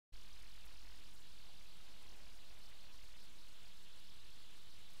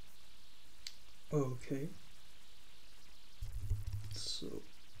Okay, so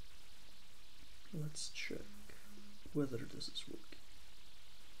let's check whether this is working.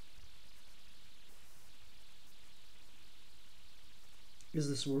 Is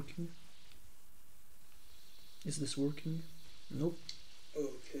this working? Is this working? Nope.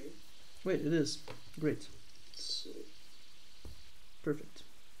 Okay. Wait, it is. Great. So perfect.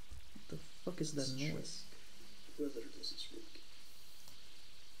 What the fuck is that noise? Whether this is working.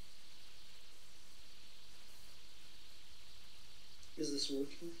 Is this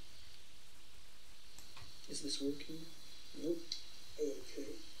working? Is this working? Nope.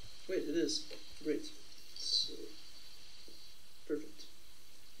 Okay. Wait, it is. Great. So perfect.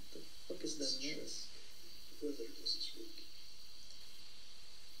 What the fuck is that noise? Whether this is working.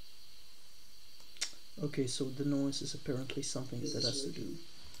 Okay, so the noise is apparently something that has to do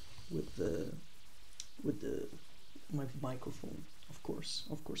with my microphone. Of course,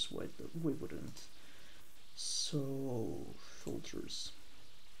 why we wouldn't. So filters.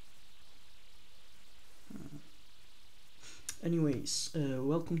 Anyways,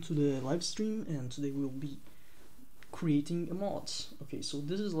 welcome to the live stream, and today we'll be creating a mod. Okay, so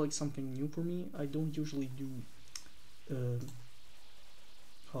this is like something new for me. I don't usually do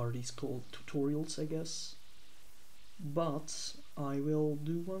how are these called, tutorials, I guess, but I will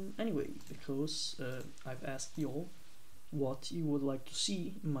do one anyway because I've asked y'all what you would like to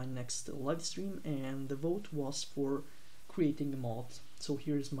see in my next live stream, and the vote was for creating a mod. So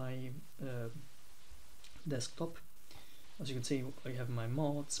here's my desktop. As you can see, I have my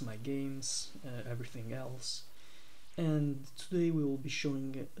mods, my games, everything else, and today we will be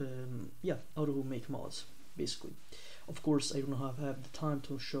showing how to make mods, basically. Of course, I don't have the time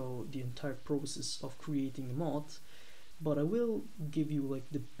to show the entire process of creating a mod, but I will give you like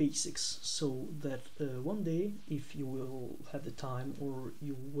the basics so that one day, if you will have the time or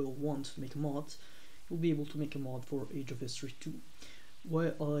you will want to make a mod, you'll be able to make a mod for Age of History 2.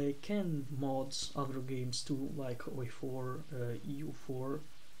 While I can mod other games too, like OA4, EU4,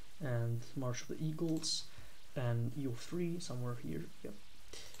 and March of the Eagles, and EU3 somewhere here. Yep.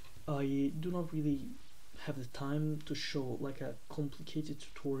 I do not really have the time to show like a complicated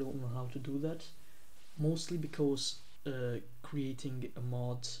tutorial on how to do that, mostly because creating a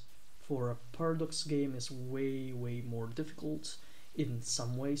mod for a Paradox game is way more difficult in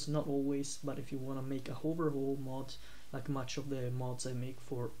some ways, not always, but if you want to make a overhaul mod like much of the mods I make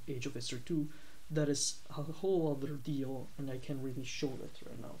for Age of History 2, that is a whole other deal, and I can't really show that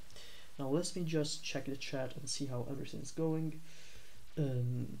right now. Now let me just check the chat and see how everything's going.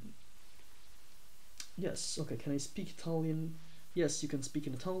 Yes, okay, can I speak Italian? Yes, you can speak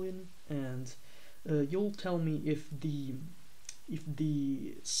in Italian, and you'll tell me if the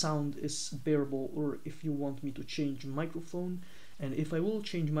sound is bearable or if you want me to change microphone, and if I will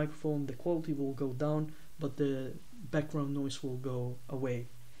change microphone, the quality will go down, but the background noise will go away.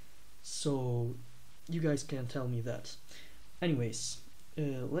 So you guys can tell me that. Anyways,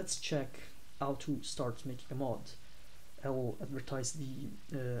 let's check how to start making a mod. I will advertise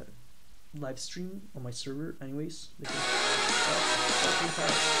the live stream on my server anyways, because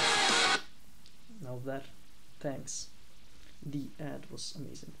now that, thanks, the ad was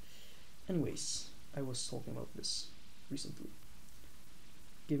amazing. Anyways, I was talking about this recently.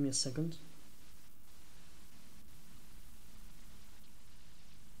 Give me a second.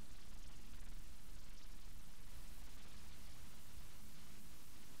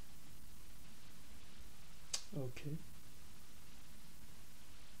 Okay.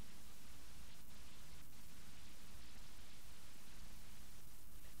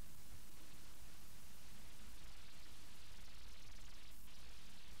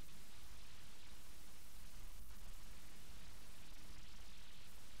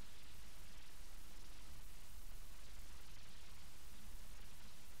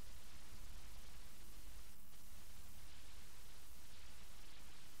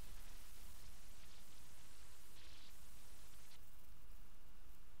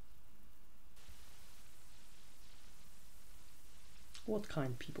 What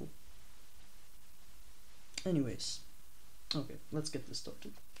kind people? Anyways, okay, let's get this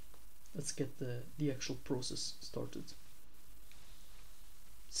started. Let's get the actual process started.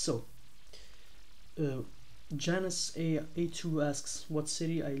 So, Janice A2 asks what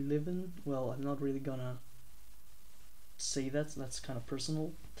city I live in. Well, I'm not really gonna say that, that's kind of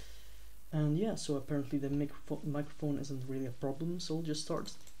personal. And yeah, so apparently the microphone isn't really a problem, so we'll just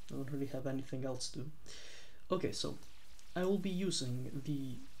start. I don't really have anything else to do. Okay, so I will be using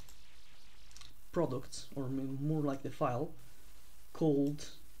the product, or more like the file, called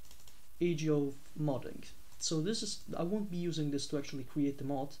Age of Modding. So this is, I won't be using this to actually create the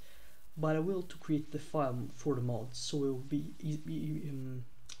mod. but I will to create the file for the mod, so it will be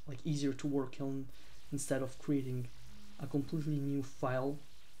like easier to work on instead of creating a completely new file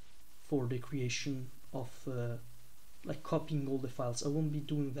for the creation of like copying all the files. I won't be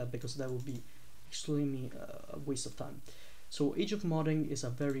doing that because that would be extremely a waste of time. So Age of Modding is a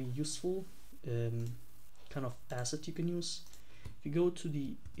very useful kind of asset you can use. If you go to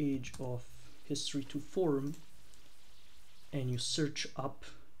the Age of History 2 forum and you search up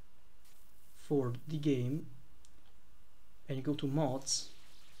for the game and you go to mods,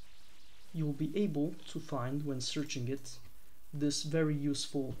 you will be able to find, when searching it, this very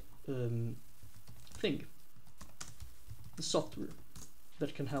useful thing, the software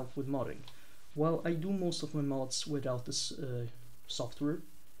that can help with modding. While I do most of my mods without this software,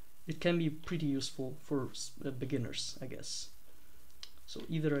 it can be pretty useful for beginners, I guess. So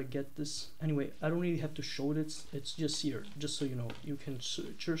either I get this, anyway, I don't really have to show it, it's just here, just so you know. You can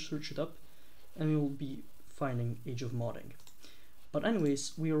search it up and you'll be finding Age of Modding. But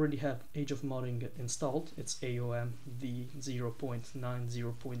anyways, we already have Age of Modding installed. It's AOM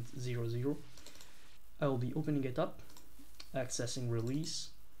v0.90.00. I will be opening it up, accessing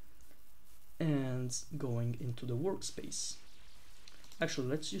release, and going into the workspace. Actually,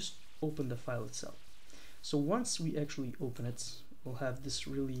 let's just open the file itself. So once we actually open it, we'll have this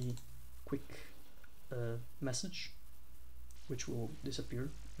really quick message, which will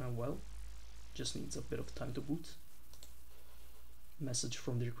disappear in a while. Just needs a bit of time to boot. Message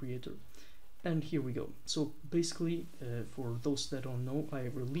from the creator, and here we go. So basically, for those that don't know, I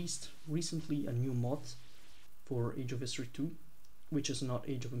released recently a new mod for Age of History 2, which is not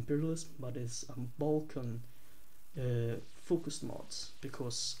Age of Imperialism, but is a Balkan focused mods,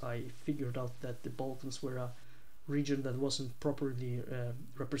 because I figured out that the Balkans were a region that wasn't properly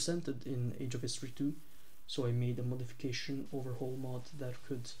represented in Age of History 2, so I made a modification overhaul mod that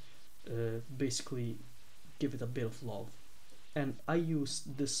could basically give it a bit of love. And I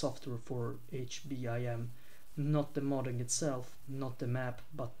used this software for HBIM, not the modding itself, not the map,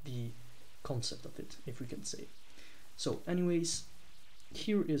 but the concept of it, if we can say. So anyways,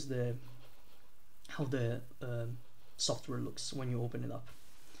 here is how the software looks when you open it up.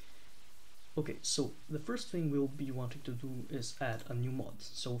 Okay, so the first thing we'll be wanting to do is add a new mod.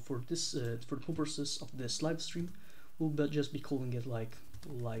 So for this, for the purposes of this live stream, we'll just be calling it like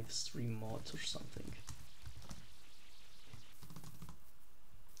live stream mod or something.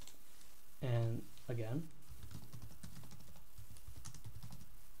 And again,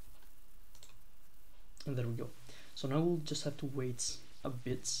 and there we go. So now we'll just have to wait a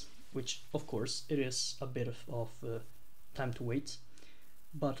bit, which of course it is a bit of time to wait,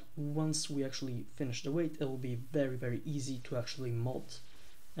 but once we actually finish the wait, it will be very easy to actually mod.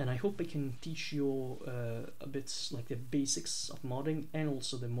 And I hope I can teach you a bit like the basics of modding and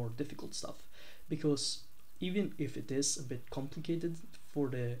also the more difficult stuff, because even if it is a bit complicated for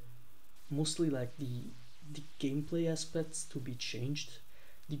the mostly like the gameplay aspects to be changed,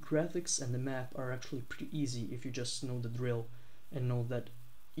 the graphics and the map are actually pretty easy if you just know the drill and know that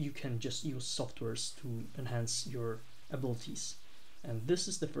you can just use softwares to enhance your abilities. And this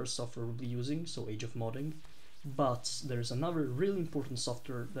is the first software we'll be using, so Age of Modding. But there's another really important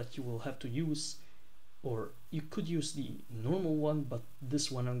software that you will have to use, or you could use the normal one, but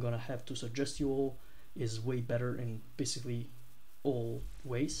this one I'm gonna have to suggest you all is way better in basically all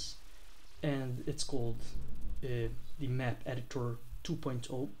ways. And it's called the Map Editor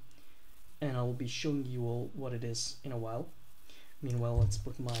 2.0, and I'll be showing you all what it is in a while. Meanwhile, let's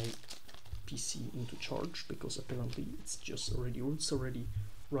put my PC into charge, because apparently it's already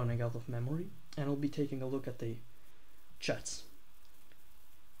running out of memory, and I'll be taking a look at the chat.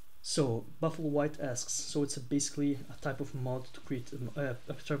 So Buffalo White asks, so it's basically a type of mod to create a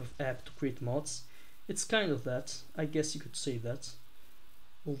type of app to create mods. It's kind of that, I guess you could say that.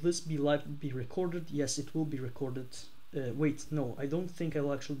 Will this be recorded? Yes, it will be recorded. Wait, no, I don't think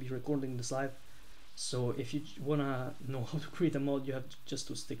I'll actually be recording this live. So if you wanna know how to create a mod, you have just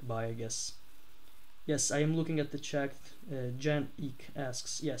to stick by, I guess. Yes, I am looking at the chat. Jan Eek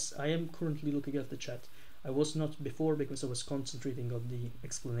asks, yes, I am currently looking at the chat. I was not before because I was concentrating on the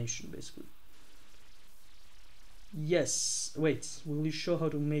explanation, basically. Yes, wait, will you show how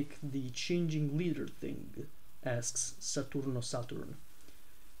to make the changing leader thing? Asks Saturno Saturn.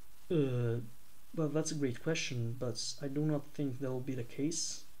 Well, that's a great question, but I do not think that will be the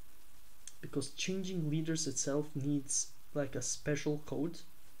case, because changing leaders itself needs like a special code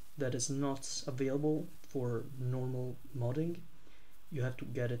that is not available for normal modding. You have to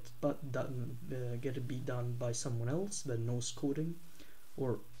get it be done by someone else that knows coding,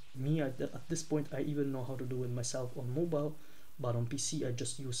 or me. At this point I even know how to do it myself on mobile, but on PC I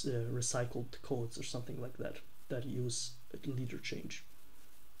just use recycled codes or something like that that use a leader change.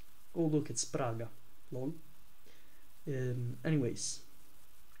 Oh look, it's Praga, lol. Anyways,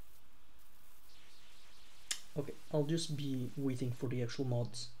 okay, I'll just be waiting for the actual mod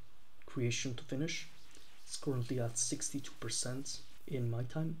creation to finish. It's currently at 62% in my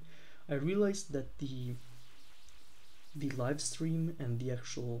time. I realized that the live stream and the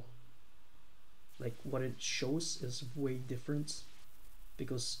actual, like, what it shows is way different,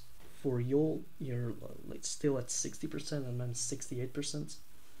 because for y'all you're like still at 60% and I'm 68%.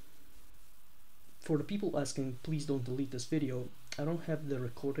 For the people asking, please don't delete this video, I don't have the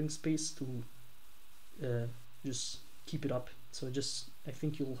recording space to just keep it up, so I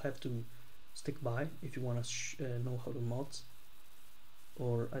think you'll have to stick by if you want to know how to mod,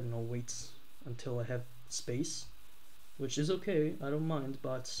 or I don't know, wait until I have space, which is okay, I don't mind,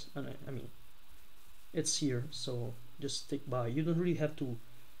 but I mean, it's here, so just stick by. You don't really have to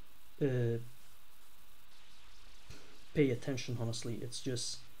pay attention, honestly.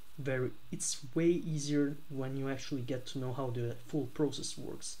 It's way easier when you actually get to know how the full process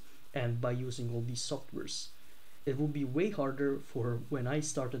works, and by using all these softwares. It will be way harder for when I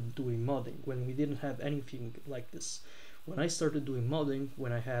started doing modding, when we didn't have anything like this. When I started doing modding,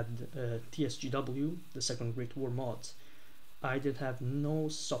 when I had TSGW, the Second Great War mod, I did have no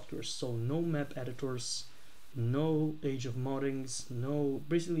software, so no map editors, no Age of Moddings,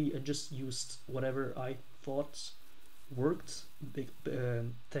 basically I just used whatever I thought worked,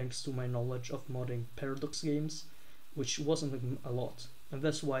 thanks to my knowledge of modding Paradox games, which wasn't a lot, and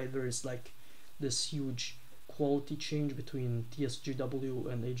that's why there is like this huge quality change between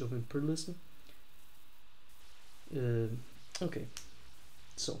TSGW and Age of Imperialism. Okay,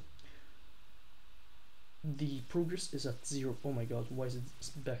 so the progress is at 0. Oh my god, why is it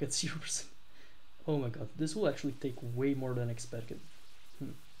back at 0%? Oh my god, this will actually take way more than expected.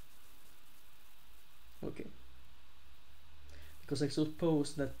 Okay, because I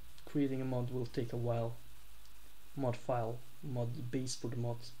suppose that creating a mod will take a while. Mod file, mod base for the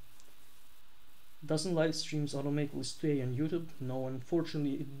mod. Doesn't live streams automatically stay on YouTube? No,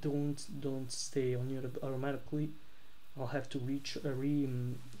 unfortunately it don't stay on YouTube automatically. I'll have to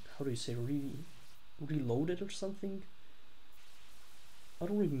reload it or something. I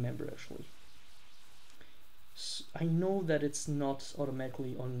don't remember actually. I know that it's not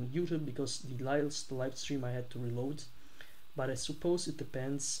automatically on YouTube because the live stream I had to reload, but I suppose it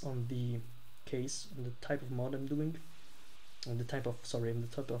depends on the case, on the type of mod I'm doing, on the type of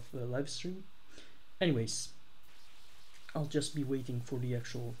live stream. Anyways, I'll just be waiting for the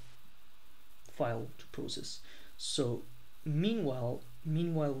actual file to process. So meanwhile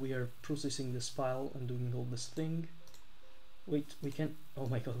we are processing this file and doing all this thing. Wait, we can't, oh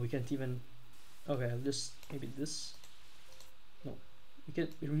my god, we can't even, okay, I'll just, maybe this, no, we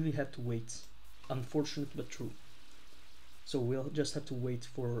really have to wait, unfortunate but true. So we'll just have to wait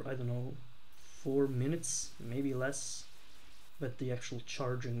for, I don't know, 4 minutes, maybe less, that the actual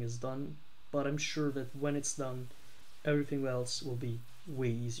charging is done. But I'm sure that when it's done, everything else will be way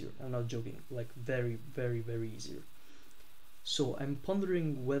easier. I'm not joking, like very, very, very easier. So I'm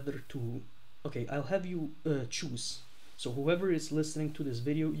pondering whether to, okay, I'll have you choose. So whoever is listening to this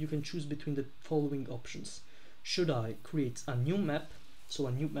video, you can choose between the following options. Should I create a new map, so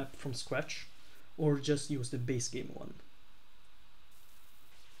a new map from scratch, or just use the base game one?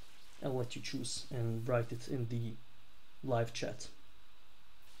 I'll let you choose and write it in the live chat.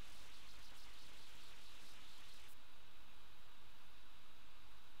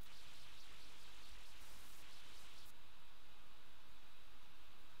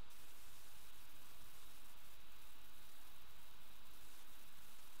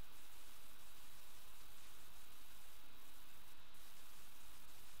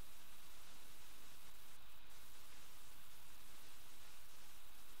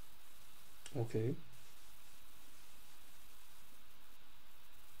 Okay.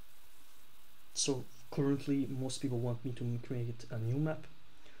 So currently most people want me to create a new map,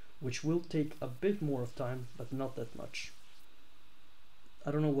 which will take a bit more of time, but not that much.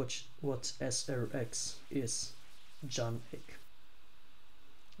 I don't know what SRX is, John Hick.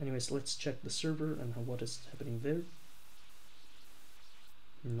 Anyways, let's check the server and what is happening there.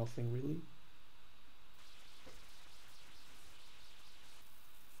 Nothing really.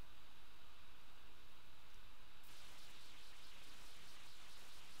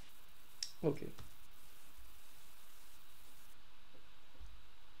 Okay.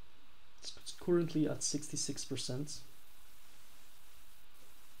 It's currently at 66%.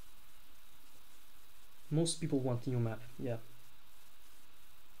 Most people want a new map, yeah.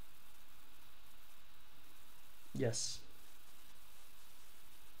 Yes.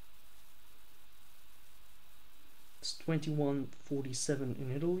 2147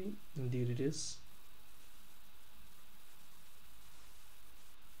 in Italy. Indeed it is.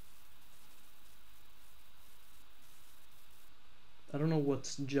 I don't know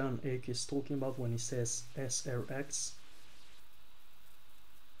what John Ake is talking about when he says SRX.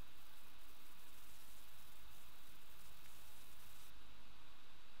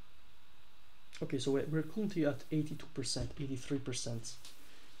 Okay, so we're currently at 82%, 83%.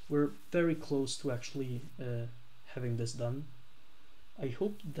 We're very close to actually having this done. I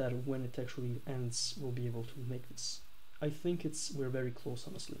hope that when it actually ends, we'll be able to make this. I think we're very close,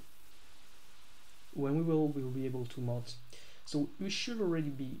 honestly. When we'll be able to mod. So we should already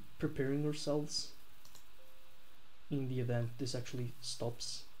be preparing ourselves in the event this actually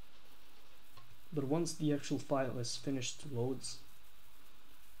stops. But once the actual file is finished to load,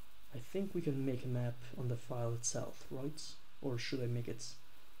 I think we can make a map on the file itself, right? Or should I make it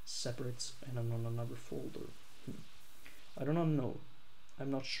separate and on another folder? I do not know.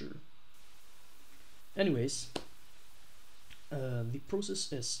 I'm not sure. Anyways, the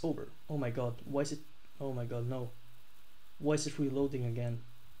process is over. Oh my god, why is it? Oh my god, no. Why is it reloading again?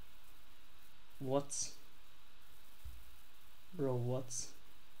 What? Bro, what?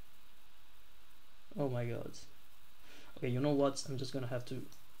 Oh my god. Okay, you know what? I'm just gonna have to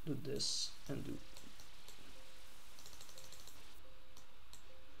do this and do.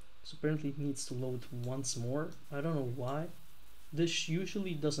 So apparently it needs to load once more. I don't know why. This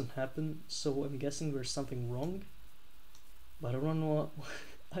usually doesn't happen, so I'm guessing there's something wrong. But I don't know.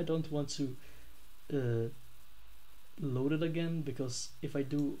 I don't want to load it again, because if I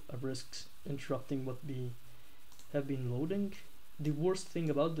do, I risk interrupting what we have been loading. The worst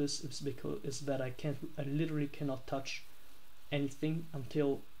thing about this is that I literally cannot touch anything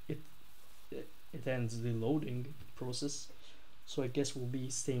until it ends the loading process. So I guess we'll be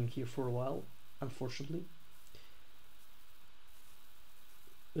staying here for a while, unfortunately.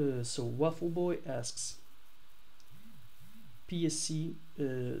 So Waffle Boy asks, PSC,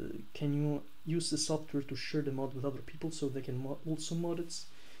 can you use the software to share the mod with other people so they can also mod it?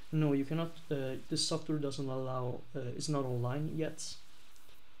 No, you cannot. This software doesn't allow, it's not online yet.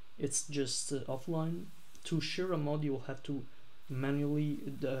 It's just offline. To share a mod, you'll have to manually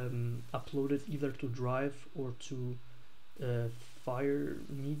upload it either to Drive or to Fire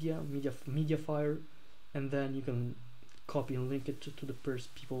Mediafire, and then you can copy and link it to the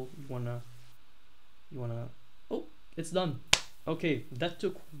people you wanna. Oh, it's done. Okay, that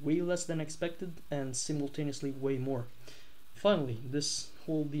took way less than expected and simultaneously way more. Finally, this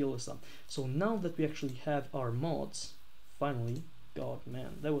whole deal is done. So now that we actually have our mods, finally, god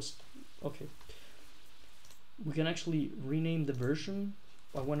man, that was okay. We can actually rename the version.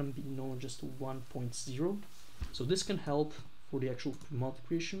 I want to be known just 1.0. So this can help for the actual mod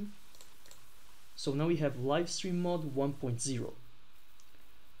creation. So now we have livestream mod 1.0.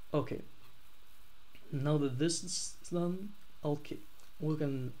 Okay. Now that this is done, okay, we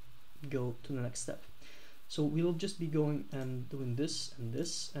can go to the next step. So we'll just be going and doing this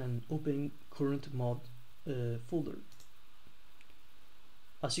and opening current mod folder.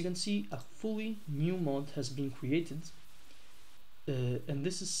 As you can see, a fully new mod has been created, and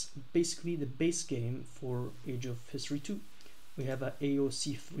this is basically the base game for Age of History 2. We have a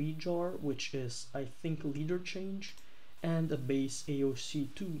AOC3 jar, which is, I think, leader change, and a base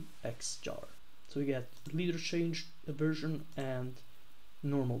AOC2X jar. So we get leader change version and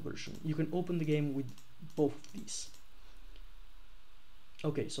normal version. You can open the game with both of these.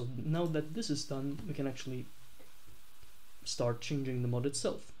 Okay, so now that this is done, we can actually start changing the mod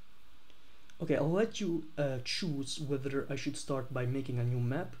itself. Okay, I'll let you choose whether I should start by making a new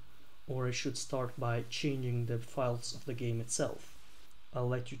map or I should start by changing the files of the game itself. I'll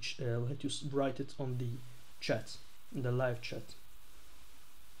let you write it on the chat, in the live chat.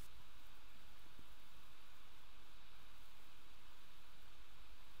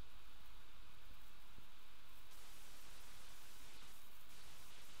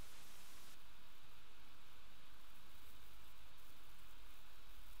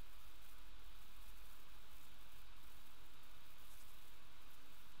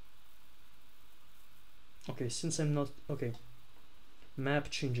 Okay, since I'm not, okay, map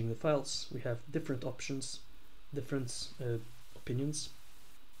changing the files, we have different options, different opinions.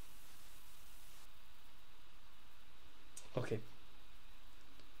 Okay,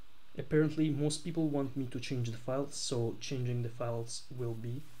 apparently most people want me to change the files, so changing the files will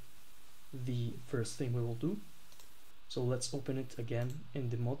be the first thing we will do. So let's open it again in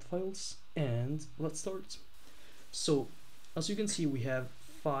the mod files and let's start. So as you can see, we have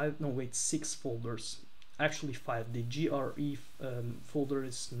 6 folders. Actually 5. The GRE folder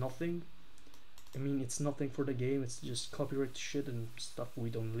is nothing. I mean, it's nothing for the game, it's just copyright shit and stuff we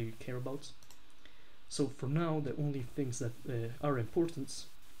don't really care about. So for now, the only things that are important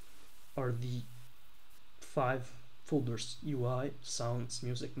are the 5 folders: UI, sounds,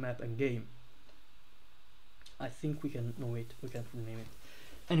 music, map, and game. I think we can, no wait, we can't rename it.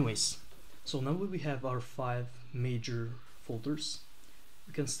 Anyways, so now that we have our 5 major folders,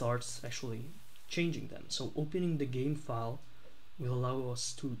 we can start actually changing them. So opening the game file will allow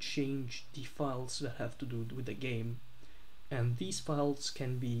us to change the files that have to do with the game, and these files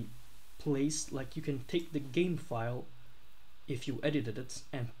can be placed, like you can take the game file if you edited it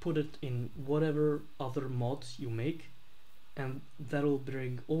and put it in whatever other mod you make, and that'll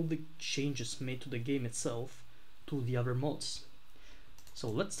bring all the changes made to the game itself to the other mods. So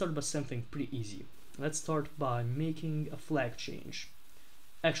let's start by something pretty easy. Let's start by making a flag change.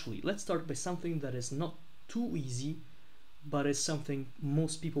 Actually, let's start by something that is not too easy, but is something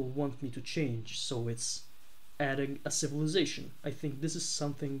most people want me to change. So it's adding a civilization. I think this is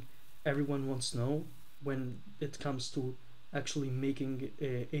something everyone wants to know when it comes to actually making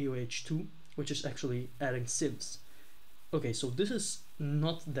AOH 2, which is actually adding civs. Okay, so this is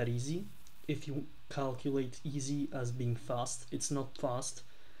not that easy. If you calculate easy as being fast, it's not fast,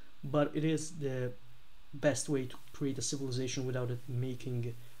 but it is the best way to create a civilization without it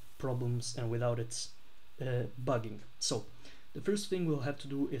making problems and without it bugging. So the first thing we'll have to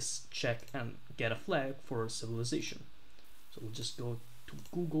do is check and get a flag for a civilization. So we'll just go to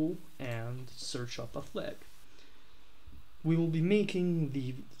Google and search up a flag. We will be making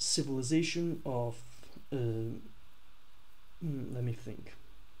the civilization of let me think,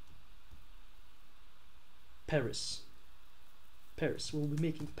 Paris. We'll be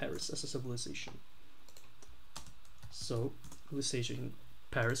making Paris as a civilization. So civilization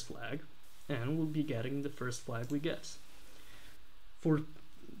Paris flag, and we'll be getting the first flag we get. For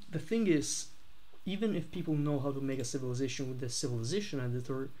the thing is, even if people know how to make a civilization with the civilization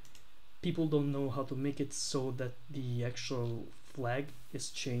editor, people don't know how to make it so that the actual flag is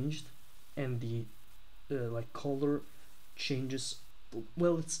changed and the like color changes.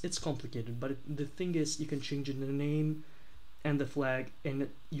 Well, it's complicated, but the thing is, you can change the name and the flag, and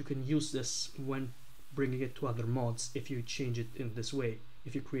you can use this when bringing it to other mods if you change it in this way,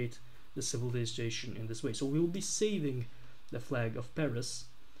 if you create the civilization in this way. So we will be saving the flag of Paris,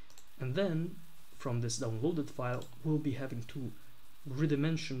 and then from this downloaded file we'll be having to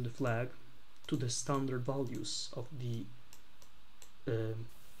redimension the flag to the standard values of the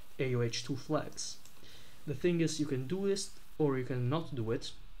AOH2 flags. The thing is, you can do this or you can not do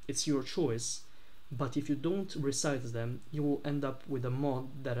it, it's your choice, but if you don't resize them, you will end up with a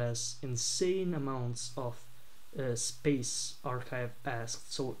mod that has insane amounts of space archive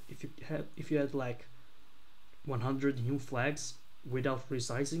asked. So if you had like 100 new flags without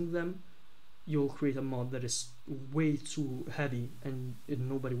resizing them, you'll create a mod that is way too heavy, and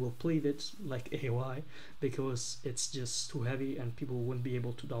nobody will play it, like AOI, because it's just too heavy and people won't be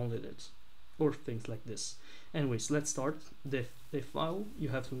able to download it, or things like this. Anyways, let's start. The file you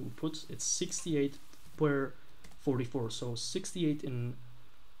have to put, it's 68 per 44, so 68 in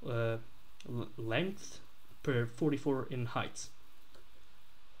length per 44 in height.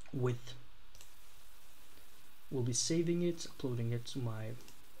 Width. We'll be saving it, uploading it to my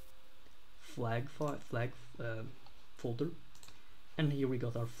flag folder, and here we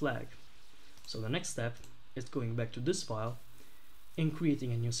got our flag. So the next step is going back to this file and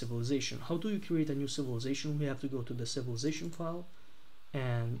creating a new civilization. How do you create a new civilization? We have to go to the civilization file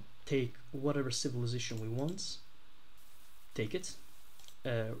and take whatever civilization we want, take it.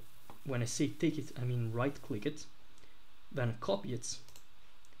 When I say take it, I mean right click it, then copy it,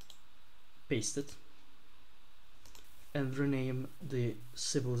 paste it, and rename the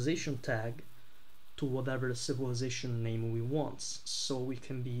civilization tag to whatever the civilization name we want. So we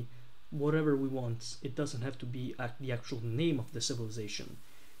can be whatever we want. It doesn't have to be the actual name of the civilization.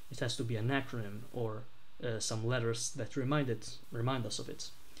 It has to be an acronym or some letters that remind us of it.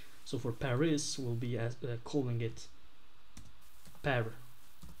 So for Paris, we'll be calling it Par.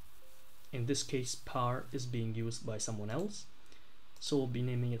 In this case, Par is being used by someone else, so we'll be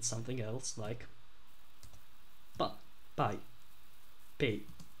naming it something else like Pay.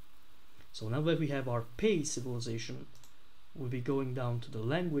 So now that we have our Pay civilization, we'll be going down to the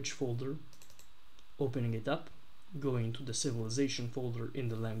language folder, opening it up, going to the civilization folder in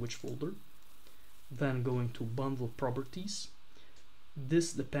the language folder, then going to bundle properties.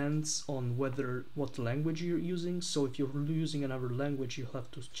 This depends on what language you're using. So if you're using another language, you'll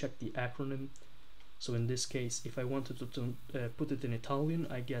have to check the acronym. So in this case, if I wanted to put it in Italian,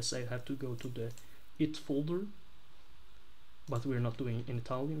 I guess I have to go to the it folder, but we're not doing it in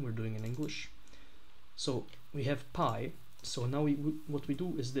Italian, we're doing it in English. So we have pi. So now what we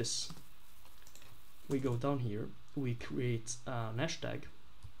do is this. We go down here, we create an hashtag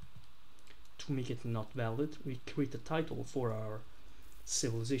to make it not valid. We create a title for our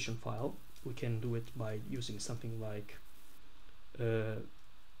civilization file. We can do it by using something like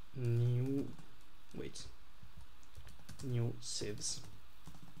new civs,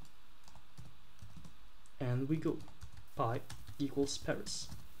 and we go pi equals Paris,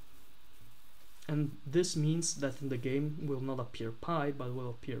 and this means that in the game will not appear pi but will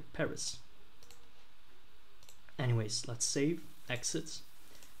appear Paris. Anyways, let's save, exit,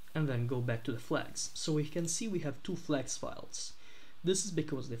 and then go back to the flags. So we can see we have two flags files. This is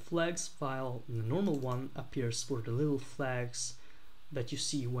because the flags file, the normal one, appears for the little flags that you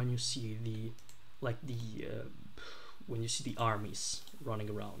see when you see the when you see the armies running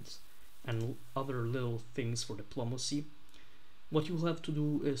around, and other little things for diplomacy. What you'll have to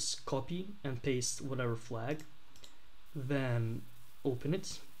do is copy and paste whatever flag, then open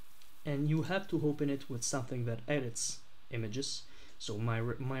it, and you have to open it with something that edits images. So my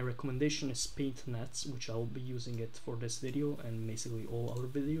recommendation is PaintNet, which I'll be using it for this video and basically all other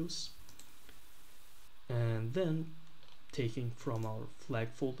videos. And then taking from our flag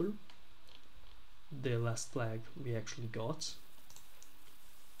folder the last flag we actually got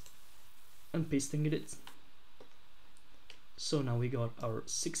and pasting it in. So now we got our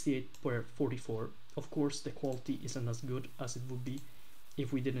 68/44. Of course the quality isn't as good as it would be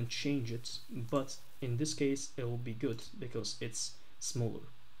if we didn't change it, but in this case it will be good because it's smaller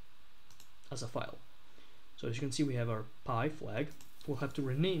as a file. So as you can see, we have our pi flag. We'll have to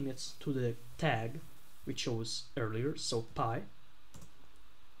rename it to the tag we chose earlier, so pi.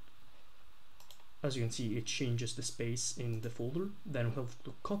 As you can see, it changes the space in the folder. Then we'll have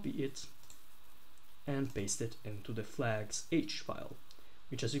to copy it and paste it into the flags h file,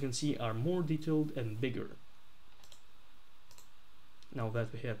 which as you can see are more detailed and bigger. Now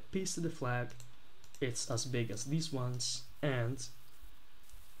that we have pasted the flag, it's as big as these ones, and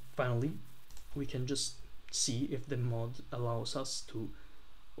finally we can just see if the mod allows us to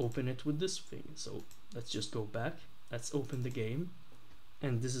open it with this thing. So let's just go back, let's open the game,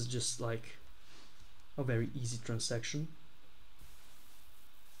 and this is just like a very easy transaction.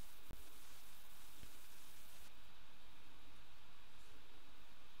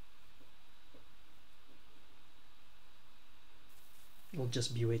 We'll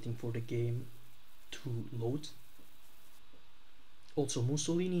just be waiting for the game to load. Also,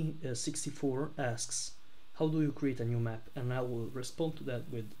 Mussolini 64 asks, how do you create a new map? And I will respond to that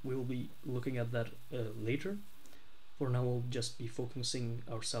with, we'll be looking at that later. For now we'll just be focusing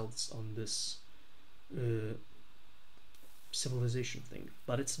ourselves on this civilization thing,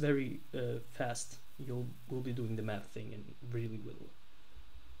 but it's very fast. We'll be doing the map thing and really will.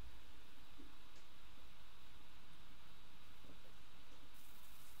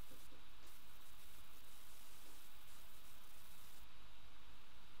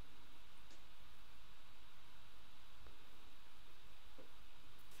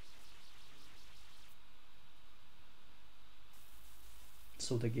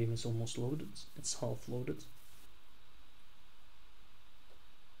 So the game is almost loaded, it's half loaded.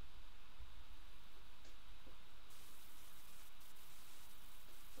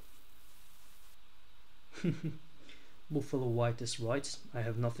 Buffalo White is right, I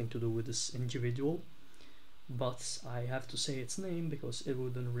have nothing to do with this individual, but I have to say its name because it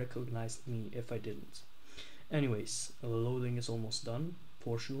wouldn't recognize me if I didn't. Anyways, loading is almost done,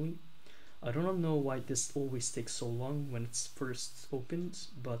 fortunately. I do not know why this always takes so long when it's first opened,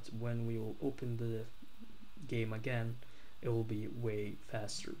 but when we will open the game again, it will be way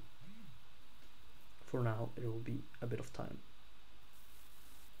faster. For now, it will be a bit of time.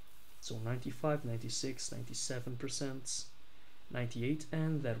 So 95, 96, 97%, 98,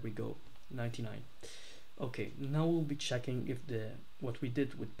 and there we go, 99. Okay, now we'll be checking if what we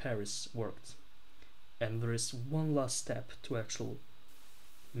did with Paris worked. And there is one last step to actual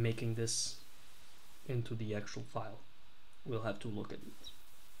making this into the actual file. We'll have to look at it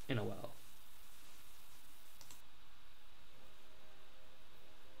in a while.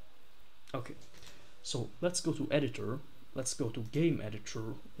 Okay, so let's go to editor, let's go to game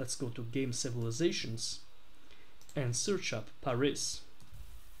editor, let's go to game civilizations and search up Paris.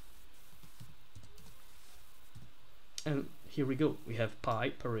 And here we go, we have pi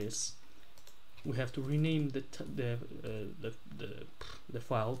Paris. We have to rename the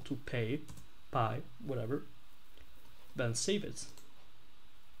file to pi whatever, then save it.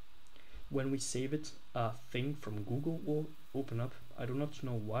 When we save it, a thing from Google will open up. I do not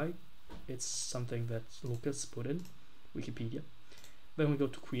know why. It's something that Lucas put in Wikipedia. Then we go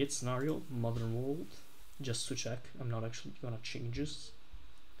to create scenario, modern world, just to check. I'm not actually gonna change this,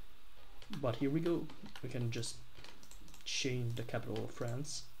 but here we go. We can just change the capital of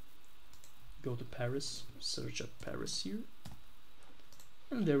France, go to Paris, search up Paris here,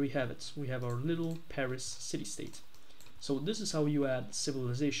 and there we have it. We have our little Paris city-state. So this is how you add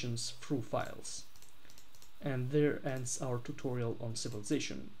civilizations through files. And there ends our tutorial on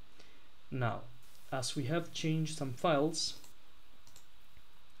civilization. Now, as we have changed some files,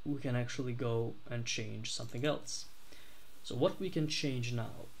 we can actually go and change something else. So what we can change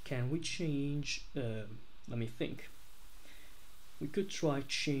now? Can we change, let me think. We could try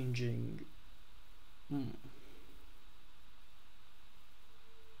changing,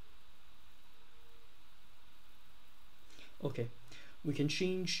 okay, we can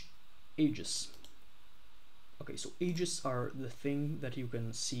change ages. Okay, so ages are the thing that you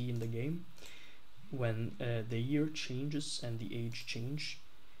can see in the game when the year changes and the age change,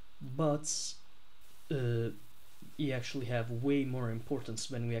 but you actually have way more importance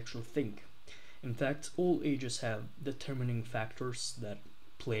when we actually think. In fact, all ages have determining factors that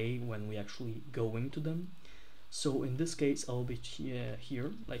play when we actually go into them. So in this case, I'll be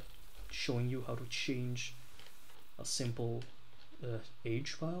here, like showing you how to change a simple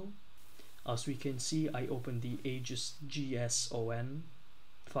age file. As we can see, I opened the ages GSON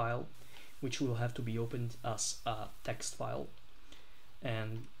file, which will have to be opened as a text file,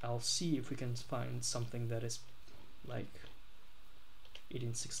 and I'll see if we can find something that is like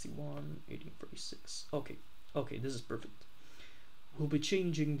 1861, 1836. Okay, this is perfect. We'll be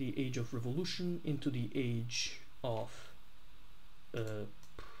changing the age of revolution into the age of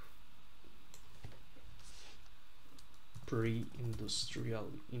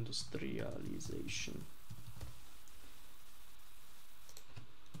industrialization.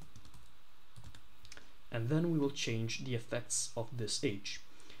 And then we will change the effects of this age.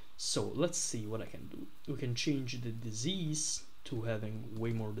 So let's see what I can do. We can change the disease to having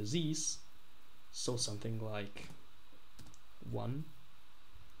way more disease, so something like 1.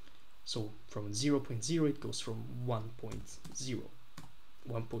 So from 0.0 it goes from 1.0,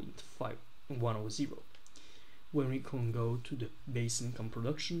 1.5, 100. When we can go to the base income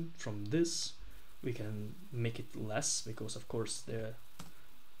production, from this we can make it less, because of course the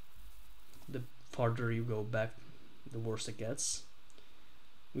farther you go back, the worse it gets.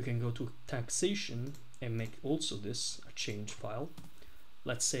 We can go to taxation and make also this a change file.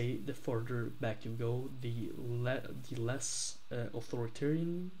 Let's say the further back you go, the less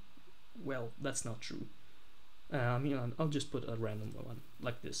authoritarian. Well, that's not true. I mean, I'll just put a random one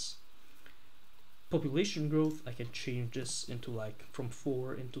like this. Population growth, I can change this into like from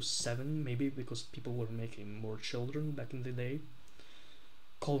 4 into 7, maybe, because people were making more children back in the day.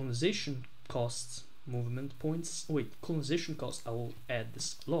 Colonization costs, movement points. Wait, colonization cost, I will add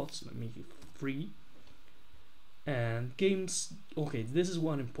this lot, so make it 3. And games, okay, this is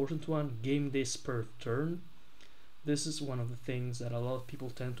one important one, game days per turn. This is one of the things that a lot of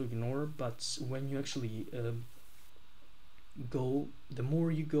people tend to ignore, but when you actually go, the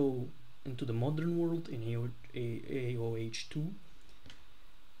more you go into the modern world in AOH2,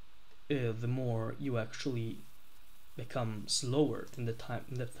 the more you actually become slower in the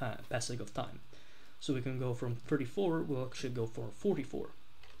passing of time. So we can go from 34, we'll actually go for 44.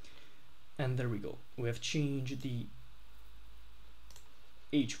 And there we go. We have changed the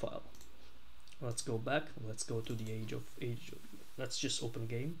age file. Let's go back. Let's go to the age of. Let's just open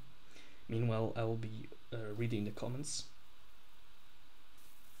game. Meanwhile, I will be reading the comments.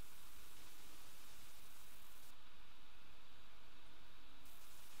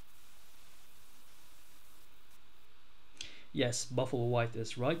 Yes, Buffalo White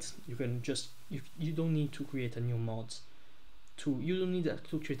is right. You can just you don't need to create a new mod. You don't need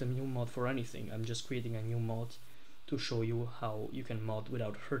to create a new mod for anything. I'm just creating a new mod to show you how you can mod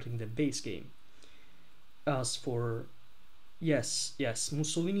without hurting the base game. As for yes,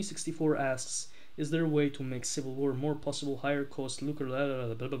 Mussolini 64 asks, is there a way to make civil war more possible, higher cost, lucre,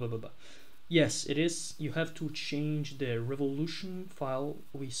 blah, blah, blah, blah, blah. Yes, it is. You have to change the revolution file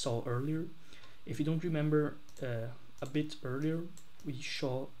we saw earlier. If you don't remember, a bit earlier we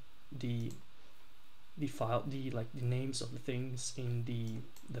saw the file, the names of the things in the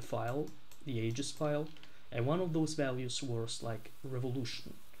file, the ages file, and one of those values was like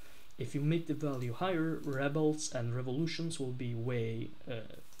revolution. If you make the value higher, rebels and revolutions will be way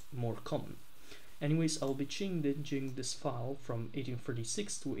more common. Anyways, I'll be changing this file from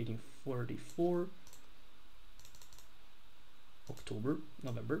 1836 to 1844,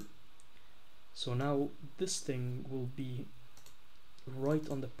 November. So now this thing will be right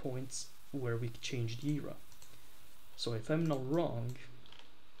on the points where we change the era. So if I'm not wrong,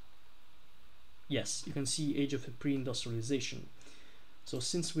 yes, you can see age of pre-industrialization. So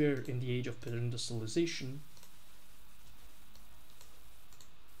since we're in the age of pre-industrialization,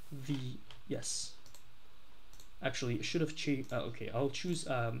 yes, actually I should have changed. Okay, I'll choose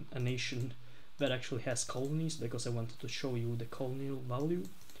a nation that actually has colonies because I wanted to show you the colonial value.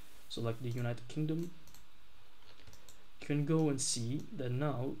 So like the United Kingdom, you can go and see that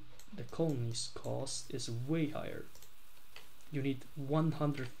now the colonies cost is way higher. You need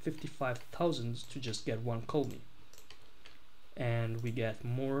 155,000 to just get one colony, and we get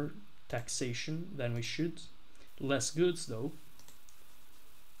more taxation than we should, less goods though,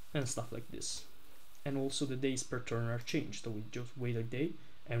 and stuff like this. And also the days per turn are changed, so we just wait a day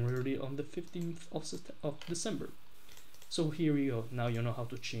and we're already on the 15th of December. So here we go, now you know how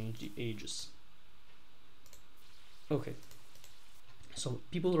to change the ages. Okay, so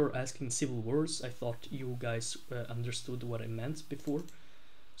people are asking civil wars. I thought you guys understood what I meant before,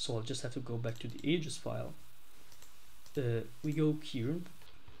 so I'll just have to go back to the ages file. We go here,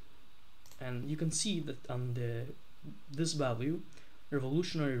 and you can see that on this value,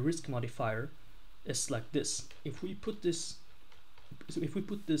 revolutionary risk modifier is like this. If we put this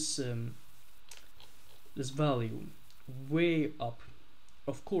this value way up,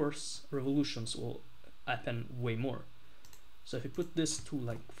 of course revolutions will happen way more. So if we put this to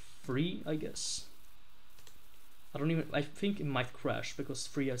like 3, I guess, I think it might crash because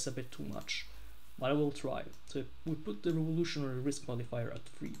 3 is a bit too much, but I will try. So if we put the revolutionary risk modifier at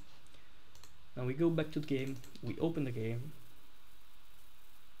 3, now we go back to the game, we open the game,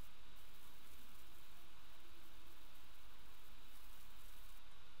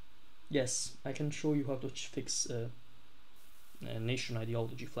 yes, I can show you how to fix nation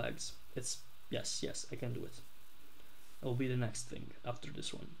ideology flags. It's yes, I can do it. It will be the next thing after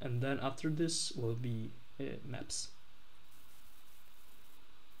this one, and then after this will be maps.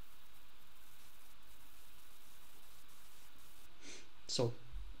 So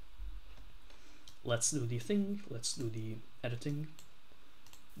let's do the thing, let's do the editing.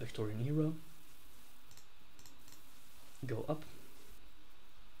 Victorian era, go up.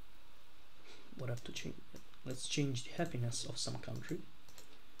 What have to change? Let's change the happiness of some country.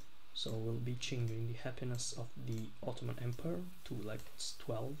 So we'll be changing the happiness of the Ottoman Empire to like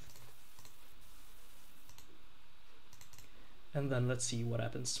 12. And then let's see what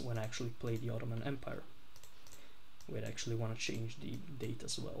happens when I actually play the Ottoman Empire. We'd actually want to change the date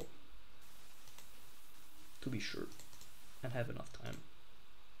as well, to be sure, and have enough time.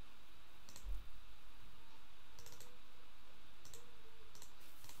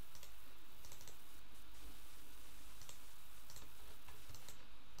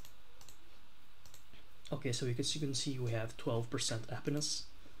 Okay, so as you can see, we have 12% happiness.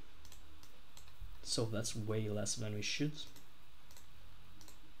 So that's way less than we should.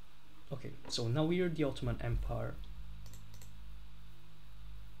 Okay, so now we are the Ottoman Empire.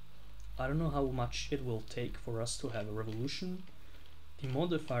 I don't know how much it will take for us to have a revolution. The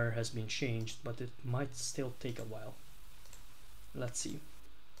modifier has been changed, but it might still take a while. Let's see.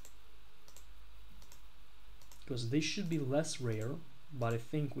 Because they should be less rare, but I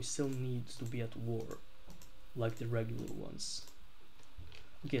think we still need to be at war, like the regular ones.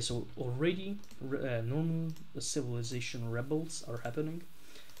 Okay, so already normal civilization rebels are happening.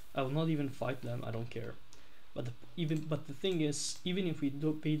 I will not even fight them, I don't care. But the thing is, even if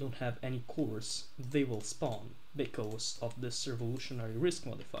they don't have any cores, they will spawn because of this revolutionary risk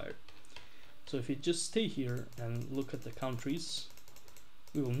modifier. So if we just stay here and look at the countries,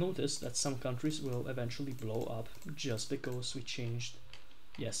 we will notice that some countries will eventually blow up just because we changed.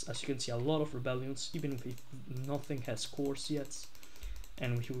 Yes, as you can see, a lot of rebellions, even if nothing has cores yet.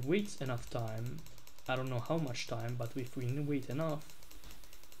 And if we wait enough time, I don't know how much time, but if we wait enough,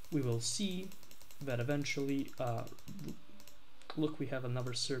 we will see that eventually, look, we have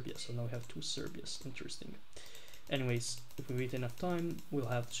another Serbia, so now we have 2 Serbias, interesting. Anyways, if we wait enough time, we'll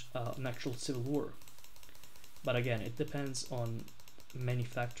have an actual civil war. But again, it depends on many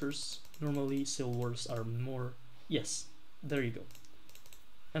factors. Normally, civil wars are more, yes, there you go.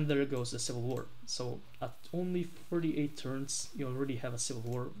 And there goes the civil war. So at only 38 turns, you already have a civil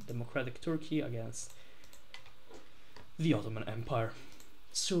war, Democratic Turkey against the Ottoman Empire.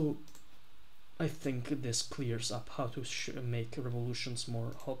 So I think this clears up how to make revolutions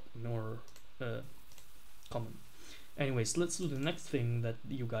more common. Anyways, let's do the next thing that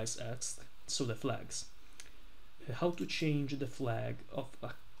you guys asked. So the flags. How to change the flag of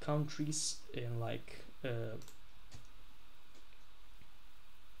countries in like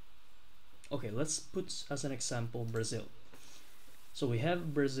okay, let's put as an example Brazil. So we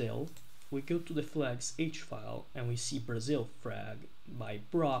have Brazil, we go to the flags H file and we see Brazil flag by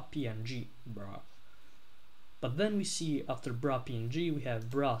bra png bra. But then we see after bra png we have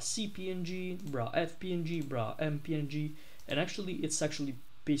bra cpng, bra fpng, bra mpng, and actually it's actually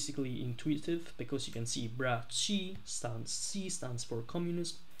basically intuitive because you can see bra C stands for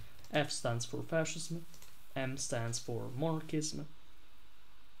communism, F stands for fascism, M stands for monarchism.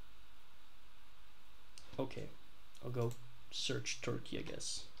 Okay, I'll go search Turkey, I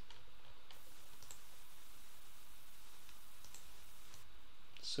guess.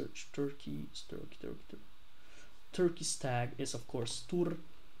 Search Turkey, Turkey's tag is of course Tur,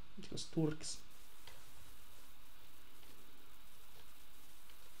 because Turks.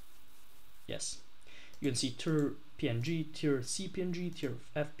 Yes, you can see Tur PNG, Tur CPNG, Tur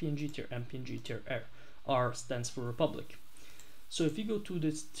FPNG, Tur MPNG, Tur R. R stands for Republic. So if you go to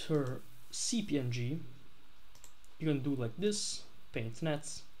this Tur CPNG, you can do like this, paint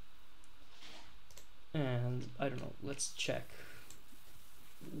nets, and I don't know, let's check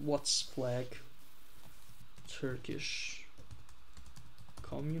what's flag, Turkish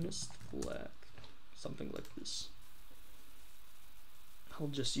communist flag, something like this. I'll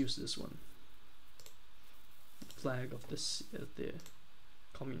just use this one, flag of this the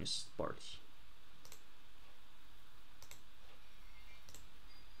Communist Party.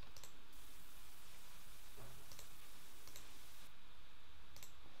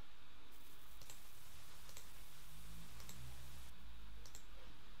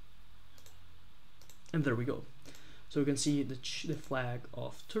 And there we go. So you can see the flag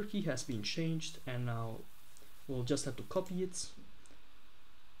of Turkey has been changed, and now we'll just have to copy it,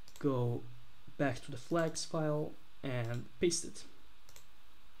 go back to the flags file and paste it.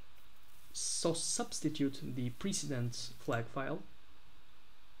 So substitute the precedent flag file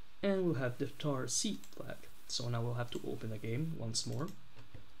and we'll have the tar C flag. So now we'll have to open the game once more,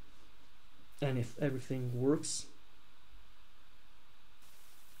 and if everything works,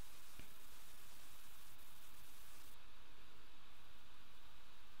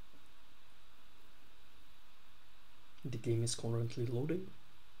 the game is currently loading.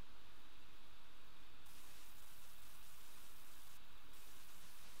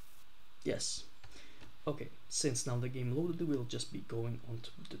 Yes. Okay, since now the game loaded, we'll just be going on to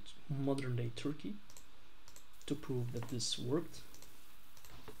the modern day Turkey to prove that this worked.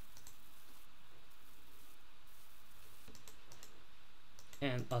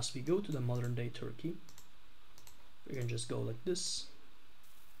 And as we go to the modern day Turkey, we can just go like this,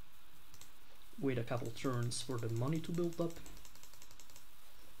 wait a couple turns for the money to build up,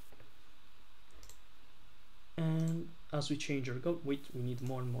 and as we change our we need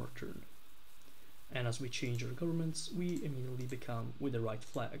more and more turn, and as we change our governments, we immediately become with the right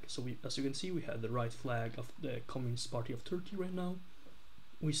flag. So we, as you can see, we have the right flag of the Communist Party of Turkey right now.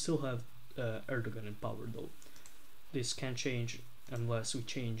 We still have Erdogan in power though. This can change unless we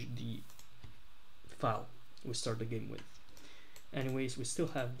change the file we start the game with. Anyways, we still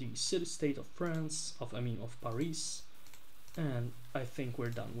have the city-state of France, of Paris, and I think we're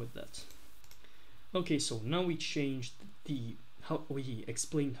done with that. Okay, so now we changed we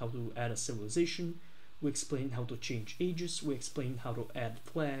explained how to add a civilization, we explained how to change ages, we explained how to add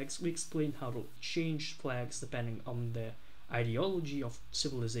flags, we explained how to change flags depending on the ideology of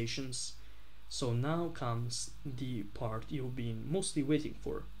civilizations. So now comes the part you've been mostly waiting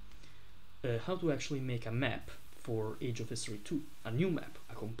for, how to actually make a map for Age of History 2, a new map,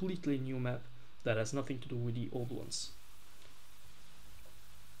 a completely new map that has nothing to do with the old ones.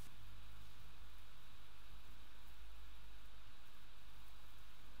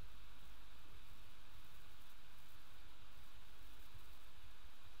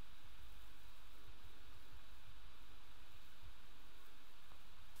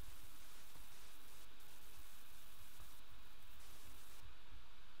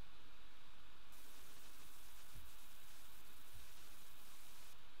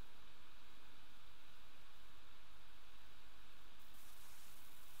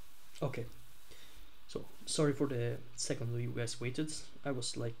 Okay, so sorry for the second you guys waited. I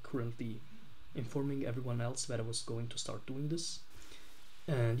was like currently informing everyone else that I was going to start doing this.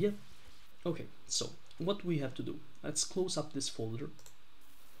 And yeah, okay, so what we have to do, let's close up this folder.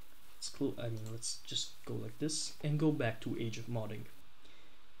 Let's just go like this and go back to Age of Modding.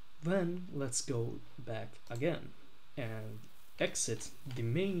 Then let's go back again and exit the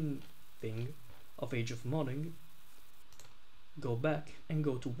main thing of Age of Modding, go back and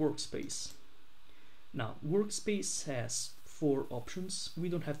go to Workspace. Now Workspace has 4 options. We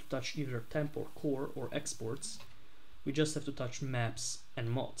don't have to touch either temp or core or exports, we just have to touch maps and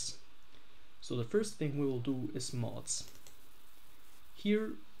mods. So the first thing we will do is mods.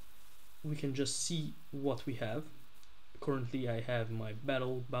 Here we can just see what we have. Currently I have my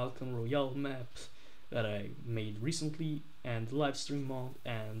Balkan Royale map that I made recently, and the livestream mod,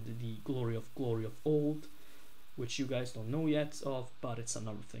 and the Glory of Old, which you guys don't know yet of, but it's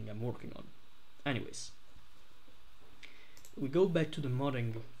another thing I'm working on. Anyways, we go back to the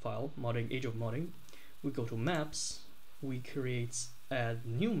modding file, Age of Modding. We go to maps, we create add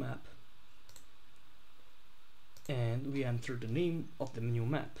new map, and we enter the name of the new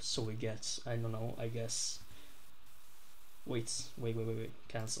map. So we get, I don't know, I guess, wait,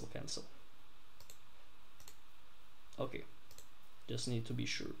 cancel. Okay, just need to be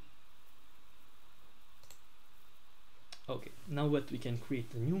sure. Okay, now that we can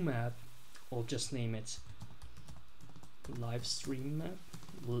create a new map, I'll just name it live stream map,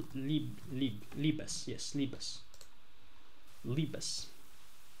 Libes, yes, Libes.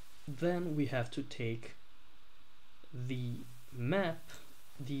 Then we have to take the map,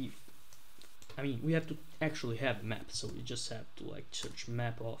 we have to actually have a map, so we just have to like search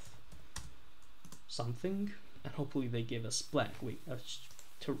map of something, and hopefully they give us blank. Wait,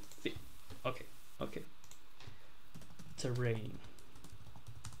 okay, terrain.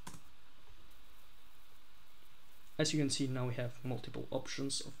 As you can see, now we have multiple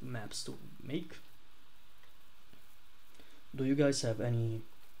options of maps to make. Do you guys have any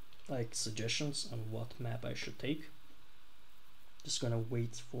like suggestions on what map I should take? Just gonna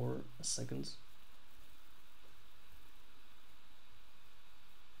wait for a second.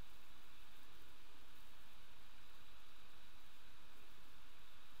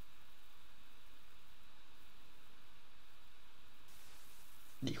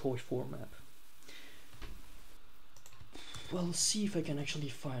 The Hoi 4 map. Well, see if I can actually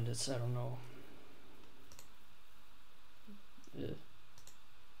find it. I don't know. The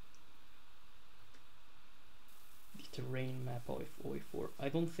terrain map of OI4. I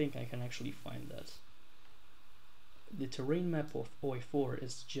don't think I can actually find that. The terrain map of OI4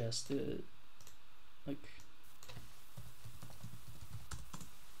 is just like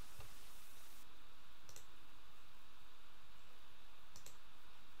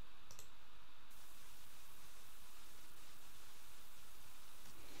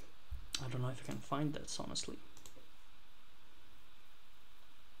I don't know if I can find that, honestly.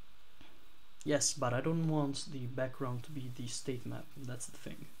 Yes, but I don't want the background to be the state map. That's the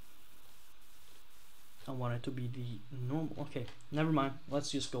thing. I want it to be the normal. Okay, never mind.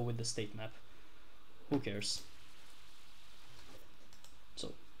 Let's just go with the state map. Who cares?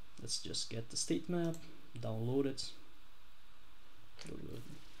 So let's just get the state map, download it.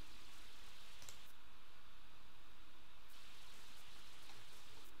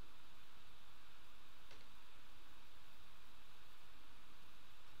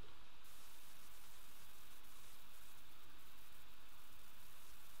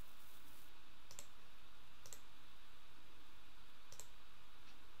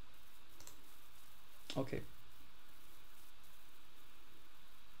 Okay.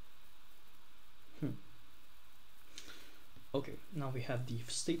 Okay, now we have the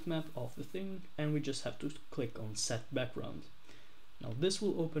state map of the thing, and we just have to click on set background. Now this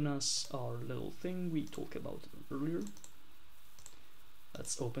will open us our little thing we talked about earlier.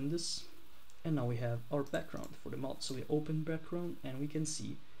 Let's open this, and now we have our background for the mod. So we open background, and we can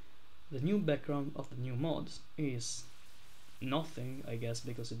see the new background of the new mod is nothing, I guess,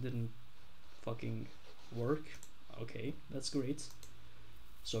 because it didn't fucking work. Okay, that's great.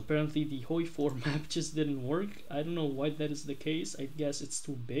 So apparently the Hoi 4 map just didn't work. I don't know why that is the case. I guess it's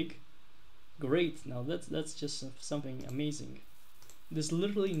too big. Great, now that's just something amazing. This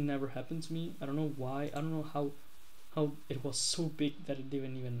literally never happened to me. I don't know why. I don't know how it was so big that it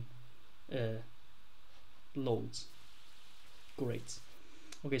didn't even load. Great.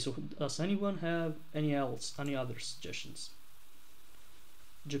 Okay, so does anyone have any other suggestions?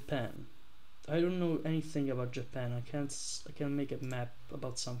 Japan. I don't know anything about Japan. I can't make a map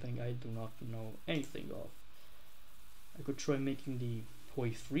about something I do not know anything of. I could try making the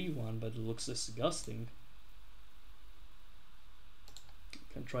Hoi 3 one, but it looks disgusting.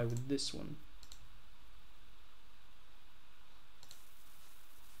 I can try with this one.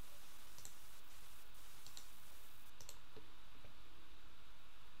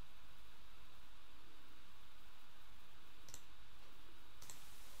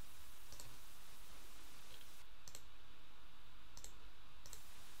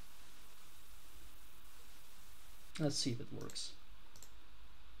 Let's see if it works.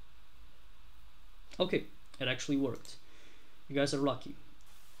 Okay, it actually worked. You guys are lucky.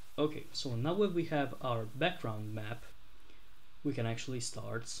 Okay, so now that we have our background map, we can actually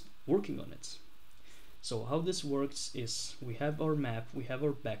start working on it. So how this works is we have our map, we have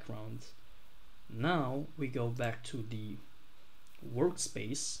our background. Now we go back to the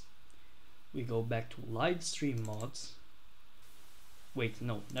workspace, we go back to live stream mods. Wait,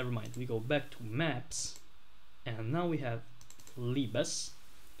 no, never mind. We go back to maps, and now we have libs,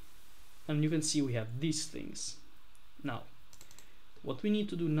 and you can see we have these things. Now, what we need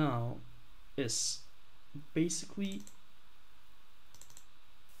to do now is basically,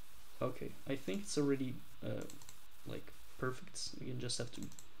 okay, I think it's already like perfect. We can just have to,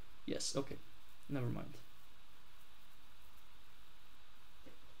 yes, okay, never mind.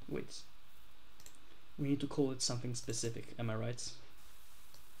 Wait, we need to call it something specific, am I right?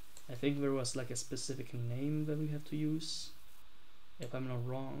 I think there was like a specific name that we have to use, if I'm not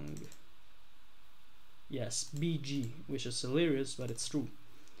wrong. Yes, BG, which is hilarious, but it's true.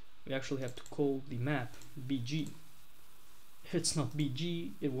 We actually have to call the map BG. If it's not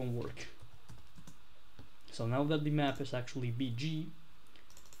BG, it won't work. So now that the map is actually BG,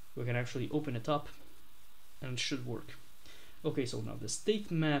 we can actually open it up and it should work. Okay, so now the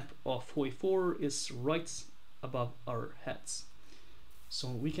state map of Hoi 4 is right above our heads. So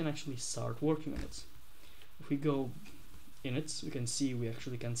we can actually start working on it. If we go in it, we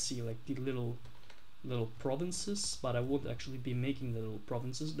actually can see like the little provinces, but I won't actually be making the little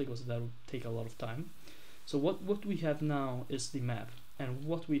provinces because that would take a lot of time. So what we have now is the map, and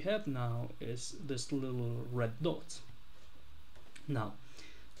what we have now is this little red dot. Now,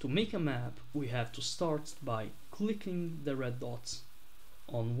 to make a map, we have to start by clicking the red dot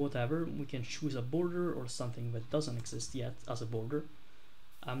on whatever. We can choose a border or something that doesn't exist yet as a border.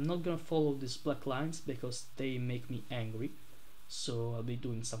 I'm not gonna follow these black lines because they make me angry, so I'll be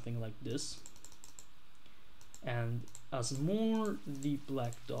doing something like this. And as more the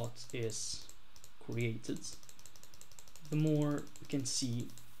black dot is created, the more you can see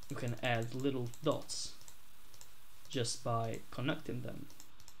you can add little dots just by connecting them.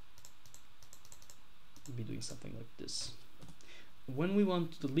 I'll be doing something like this. When we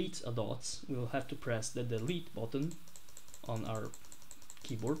want to delete a dot, we'll have to press the delete button on our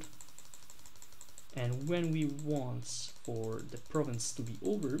keyboard, and when we want for the province to be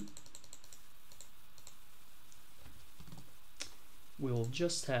over, we'll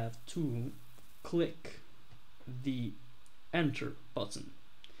just have to click the enter button.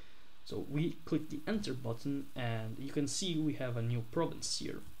 So we click the enter button and you can see we have a new province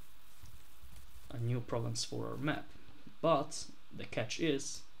here, a new province for our map. But the catch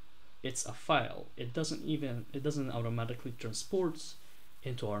is it's a file. It doesn't automatically transport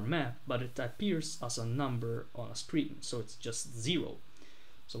into our map, but it appears as a number on a screen, so it's just 0.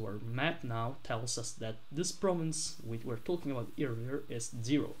 So our map now tells us that this province we were talking about earlier is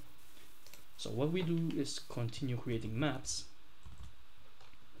 0. So what we do is continue creating maps.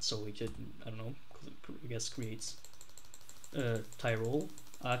 So we could, I don't know, I guess create Tyrol.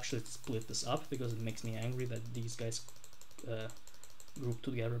 I'll actually split this up because it makes me angry that these guys group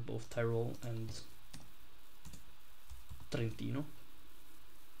together both Tyrol and Trentino.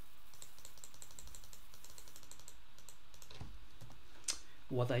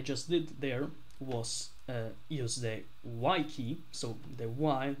 What I just did there was use the Y key. So the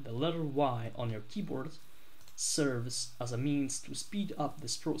Y, the letter Y on your keyboard serves as a means to speed up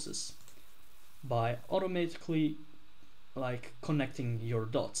this process by automatically like connecting your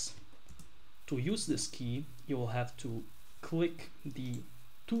dots. To use this key, you will have to click the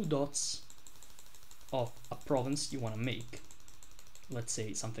 2 dots of a province you want to make. Let's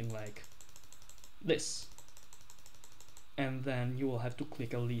say something like this. And then you will have to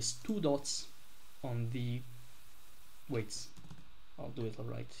click at least 2 dots on the, wait, I'll do it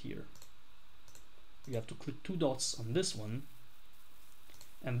right here. You have to click 2 dots on this one,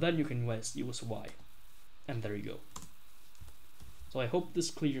 and then you can use Y, and there you go. So I hope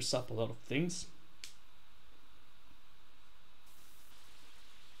this clears up a lot of things.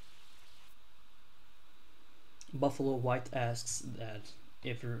 Buffalo White asks that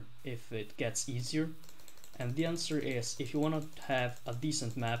if it gets easier. And the answer is, if you want to have a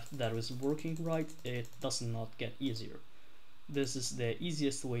decent map that is working right, it does not get easier. This is the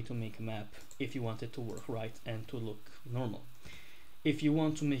easiest way to make a map if you want it to work right and to look normal. If you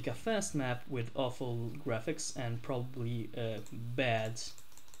want to make a fast map with awful graphics and probably bad,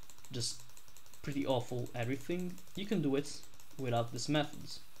 just pretty awful everything, you can do it without this method,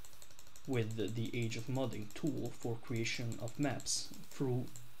 with the Age of Modding tool for creation of maps through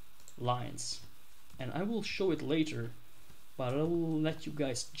lines. And I will show it later, but I will let you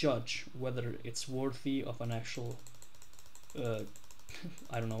guys judge whether it's worthy of an actual,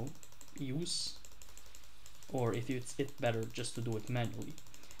 I don't know, use, or if it's better just to do it manually.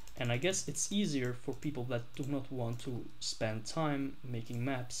 And I guess it's easier for people that do not want to spend time making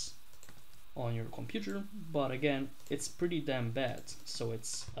maps on your computer, but again, it's pretty damn bad, so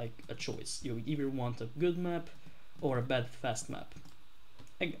it's like a choice. You either want a good map or a bad fast map.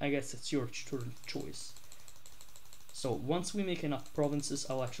 I guess it's your choice. So once we make enough provinces,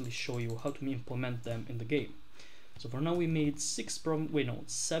 I'll actually show you how to implement them in the game. So for now we made 7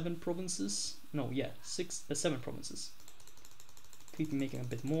 provinces. No, yeah, 7 provinces. Keep making a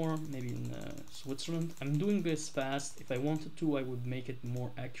bit more, maybe in Switzerland. I'm doing this fast. If I wanted to, I would make it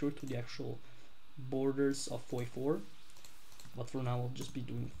more accurate to the actual borders of Foy4. But for now, I'll just be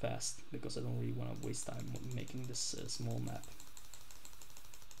doing fast because I don't really want to waste time making this small map.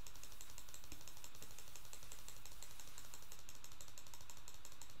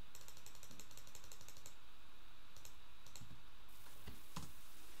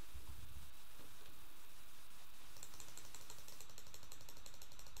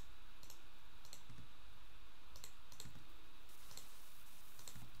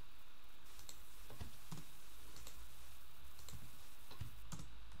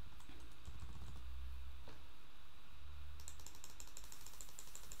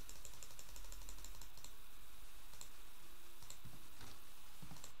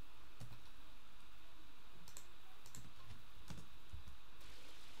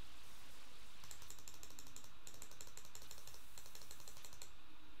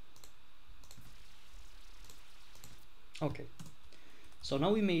 Okay, so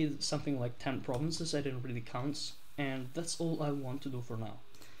now we made something like 10 provinces. I didn't really count, and that's all I want to do for now.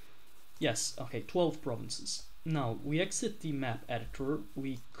 Yes, okay, 12 provinces. Now we exit the map editor,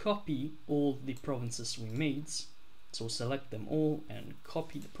 we copy all the provinces we made, so select them all and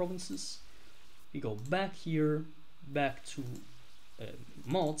copy the provinces. We go back here, back to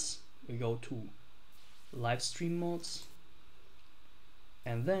mods, we go to live stream mods,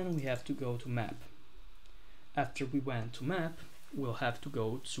 and then we have to go to map. After we went to map, we'll have to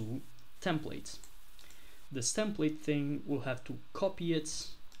go to template. This template thing, we'll have to copy it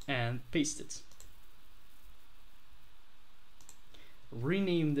and paste it.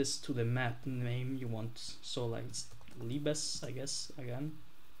 Rename this to the map name you want, so like it's Libes, I guess, again.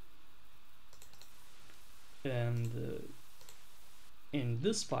 And in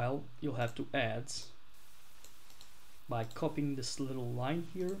this file, you'll have to add, by copying this little line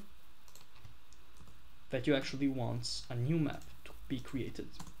here, that you actually want a new map to be created.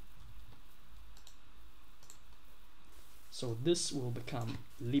 So this will become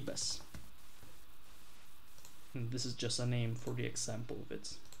Libes. And this is just a name for the example of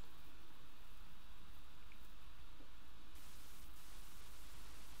it.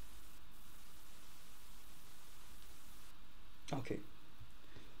 Okay,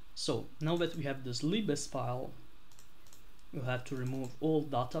 so now that we have this Libes file, we'll have to remove all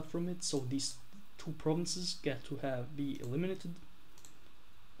data from it, so these 2 provinces get to be eliminated,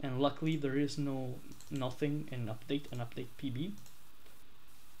 and luckily there is nothing in update and update PB.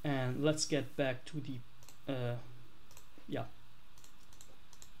 And let's get back to the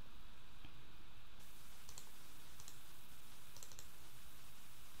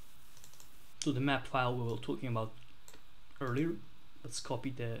to the map file we were talking about earlier. Let's copy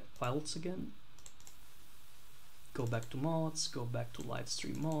the files again, go back to mods, go back to live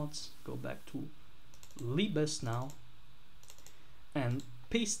stream mods, go back to Libes now, and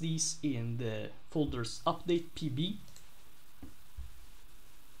paste these in the folders update PB,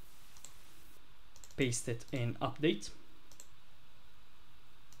 paste it in update,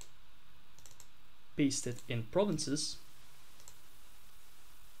 paste it in provinces,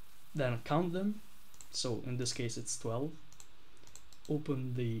 then count them, so in this case it's 12,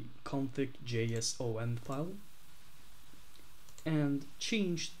 open the config.json file, and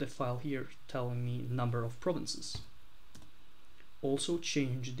change the file here telling me number of provinces. Also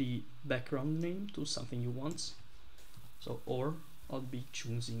change the background name to something you want. So or, I'll be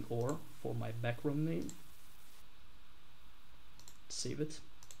choosing or for my background name. Save it.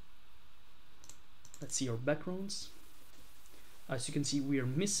 Let's see our backgrounds. As you can see, we are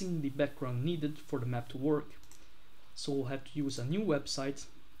missing the background needed for the map to work. So we'll have to use a new website.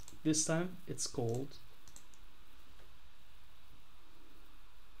 This time it's called,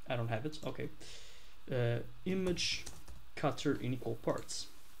 I don't have it, okay. Image cutter in equal parts.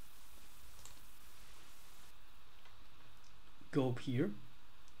 Go up here,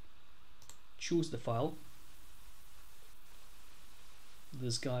 choose the file.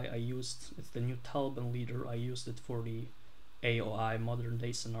 This guy I used, it's the new Taliban leader, I used it for the AOI modern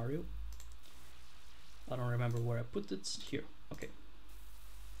day scenario. I don't remember where I put it, here, okay.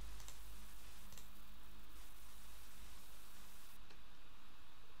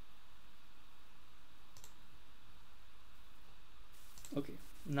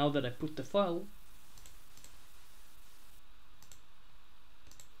 now that I put the file,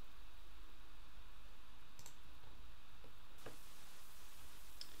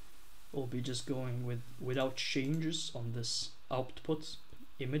 we'll be just going without changes on this output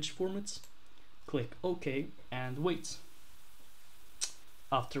image formats. Click OK and wait.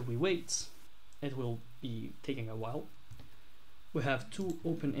 After we wait, it will be taking a while. We have two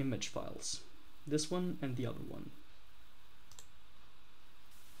open image files, this one and the other one.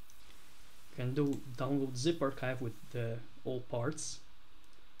 You can do download zip archive with all parts.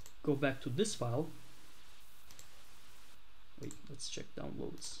 Go back to this file. Wait, let's check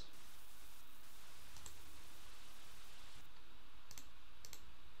downloads.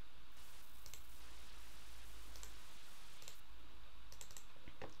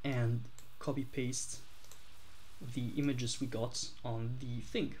 And copy paste the images we got on the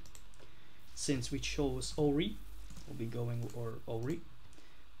thing. Since we chose Ori, we'll be going or Ori.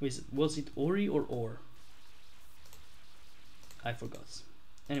 Was it Ori or Or? I forgot.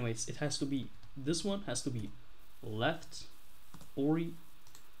 Anyways, it has to be, this one has to be left Ori,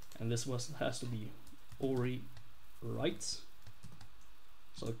 and this one has to be Ori right.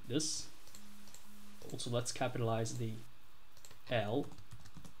 So like this. Also, let's capitalize the L.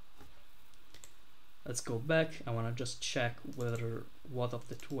 Let's go back. I want to just check whether what of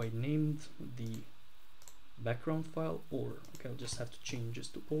the two I named the background file, or okay, I'll just have to change this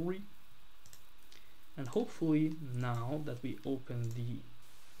to Ori. And hopefully now that we open the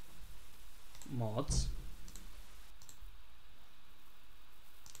mods,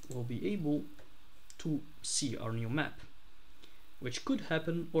 we'll be able to see our new map, which could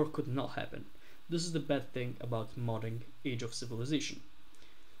happen or could not happen. This is the bad thing about modding Age of Civilization.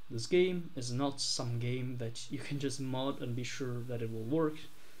 This game is not some game that you can just mod and be sure that it will work.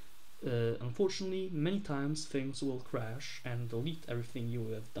 Unfortunately, many times things will crash and delete everything you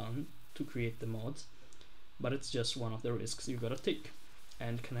have done to create the mod, but it's just one of the risks you gotta take,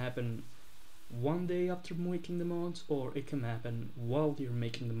 and it can happen one day after making the mod, or it can happen while you're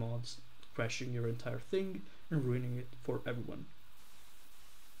making the mods, crashing your entire thing and ruining it for everyone.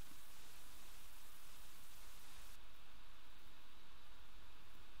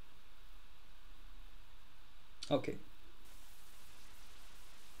 Okay.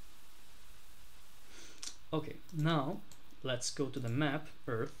 Okay, now let's go to the map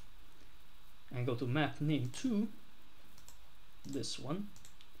Earth and go to map name 2, this one,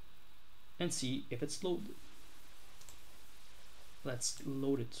 and see if it's loaded. Let's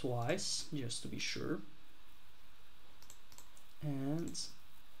load it twice just to be sure, and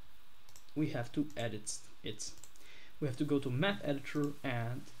we have to edit it. We have to go to map editor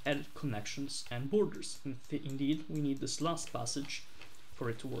and edit connections and borders. Indeed, we need this last passage for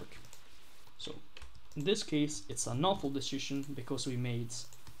it to work. So in this case, it's an awful decision because we made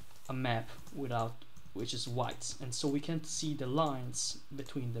a map which is white, and so we can't see the lines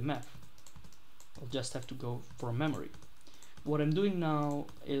between the map. I'll just have to go for memory. What I'm doing now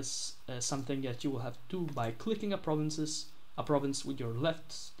is something that you will have to do by clicking a province with your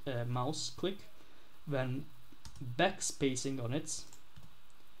left mouse click, then backspacing on it,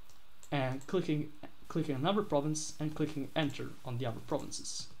 and clicking another province and clicking enter on the other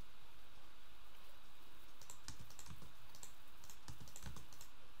provinces.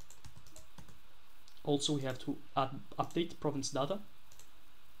 Also, we have to update province data.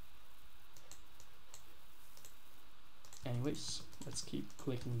 Anyways, let's keep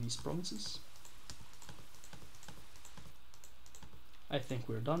clicking these provinces. I think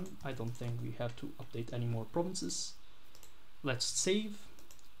we're done. I don't think we have to update any more provinces. Let's save,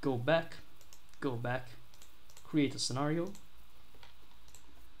 go back, create a scenario.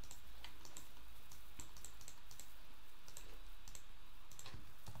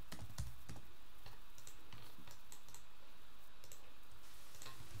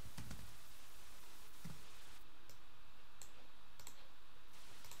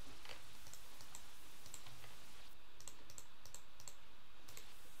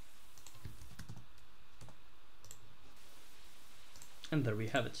 And there we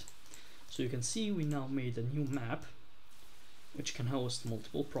have it. So you can see we now made a new map which can host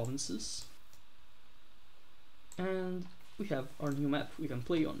multiple provinces, and we have our new map we can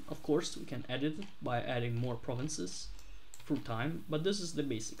play on. Of course, we can edit it by adding more provinces through time, but this is the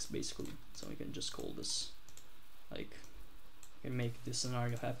basics basically. So we can just call this, like, we can make this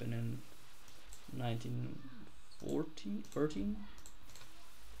scenario happen in 1913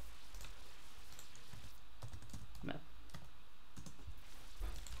 map.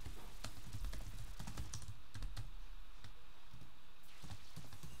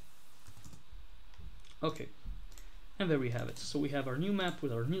 Okay, And there we have it. So we have our new map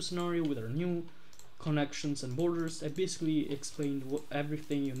with our new scenario, with our new connections and borders. I basically explained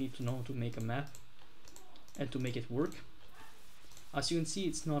everything you need to know to make a map and to make it work. As you can see,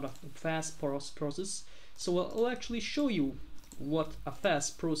 it's not a fast process, so I'll actually show you what a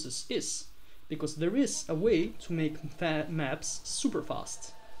fast process is, because there is a way to make maps super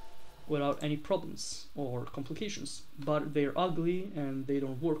fast without any problems or complications, but they're ugly and they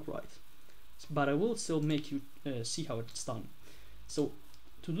don't work right. But I will still make you see how it's done. So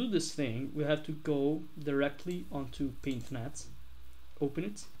to do this thing, we have to go directly onto PaintNet, open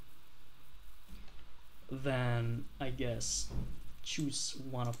it, then I guess choose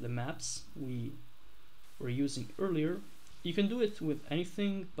one of the maps we were using earlier. You can do it with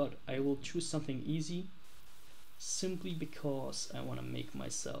anything, but I will choose something easy simply because I want to make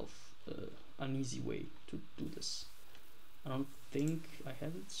myself an easy way to do this. I don't think I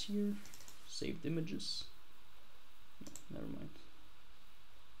have it here. Saved images. No, never mind.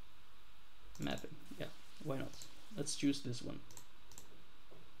 Mapping. Yeah, why not? Let's choose this one.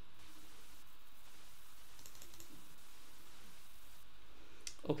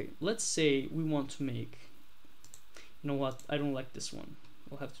 Okay, let's say we want to make, you know what, I don't like this one.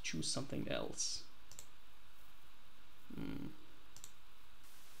 We'll have to choose something else.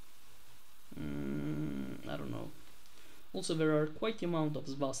 I don't know. Also, there are quite the amount of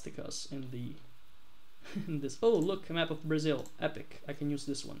swastikas in the in this. Oh, look, a map of Brazil. Epic. I can use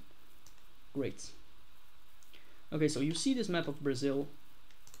this one. Great. Okay, so you see this map of Brazil.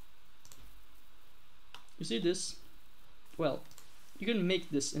 You see this? Well, you can make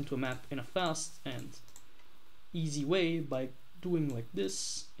this into a map in a fast and easy way by doing like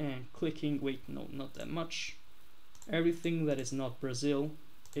this and clicking, wait, no, not that much, everything that is not Brazil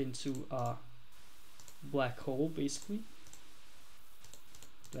into a black hole basically.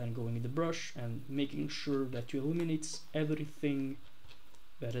 Then going in the brush and making sure that you eliminate everything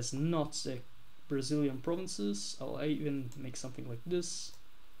that is not the Brazilian provinces. I'll even make something like this.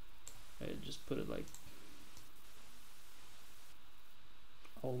 I just put it like,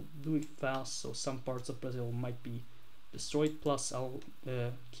 I'll do it fast, so some parts of Brazil might be destroyed, plus I'll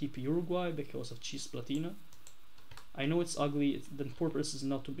keep Uruguay because of Cisplatina. I know it's ugly, the purpose is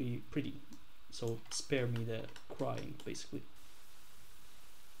not to be pretty, so spare me the crying, basically.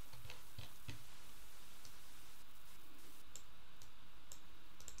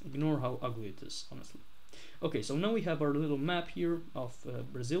 Ignore how ugly it is, honestly. Okay, so now we have our little map here of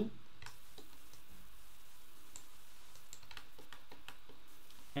Brazil.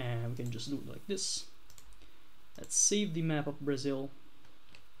 And we can just do it like this. Let's save the map of Brazil.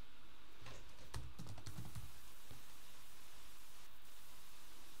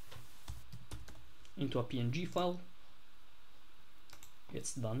 Into a PNG file.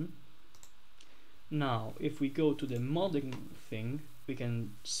 It's done. Now, if we go to the modding thing, we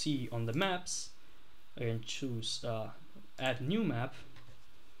can see on the maps, I can choose add new map,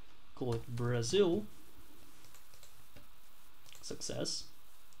 call it Brazil, success,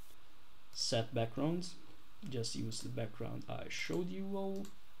 set background, just use the background I showed you all,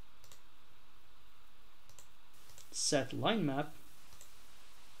 set line map,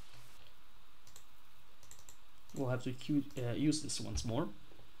 we'll have to use this once more.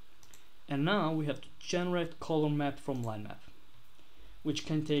 And now we have to generate color map from line map, which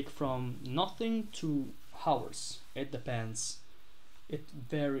can take from nothing to hours. It depends. It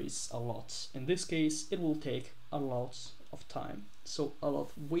varies a lot. In this case, it will take a lot of time. So a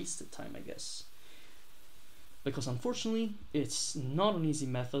lot of wasted time, I guess. Because unfortunately, it's not an easy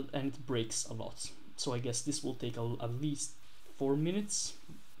method and it breaks a lot. So I guess this will take at least 4 minutes,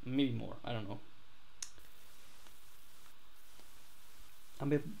 maybe more, I don't know.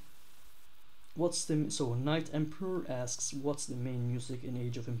 What's the so Night Emperor asks what's the main music in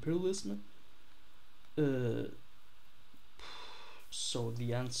Age of Imperialism? So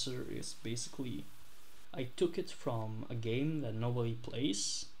the answer is basically I took it from a game that nobody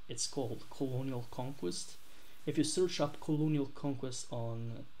plays. It's called Colonial Conquest. If you search up Colonial Conquest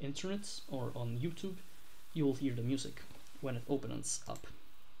on internet or on YouTube, you will hear the music when it opens up.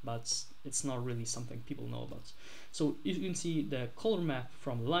 But it's not really something people know about. So you can see the color map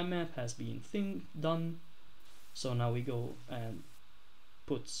from line map has been done. So now we go and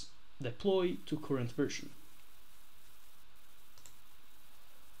put deploy to current version.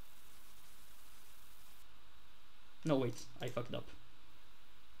 No, wait, I fucked up.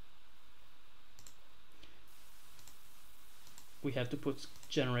 We have to put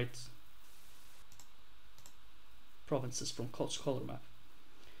generate provinces from color map.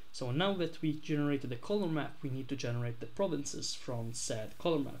 So now that we generated the color map, we need to generate the provinces from said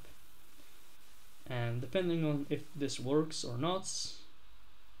color map. And depending on if this works or not,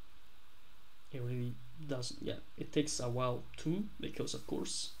 it really doesn't. Yeah, it takes a while too, because of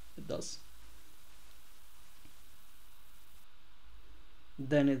course it does.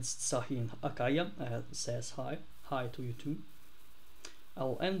 Then it's Sahin Akaya says hi to you too.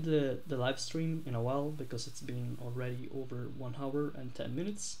 I'll end the live stream in a while because it's been already over 1 hour and 10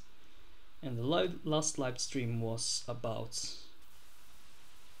 minutes, and the last live stream was about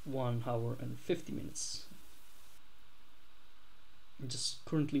 1 hour and 50 minutes. I'm just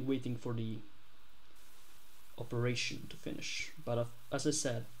currently waiting for the operation to finish, but as I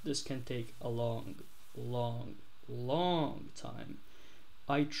said, this can take a long time.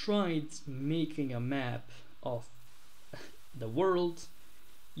 I tried making a map of the world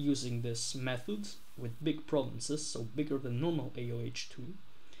using this method with big provinces, so bigger than normal AOH2,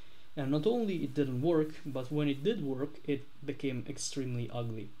 and not only it didn't work, but when it did work, it became extremely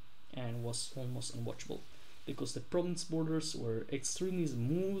ugly and was almost unwatchable because the province borders were extremely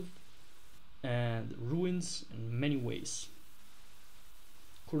smooth and ruined in many ways.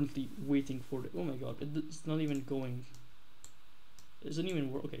 Currently waiting for the, oh my god, it's not even going, it doesn't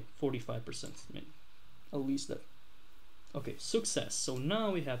even work. Okay, 45%, I mean, at least that. Okay, success. So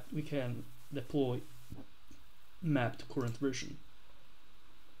now we can deploy map to current version.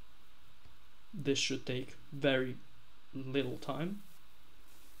 This should take very little time.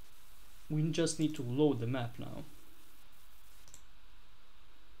 We just need to load the map now.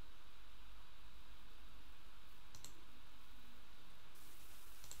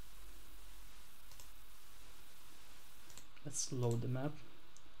 Let's load the map.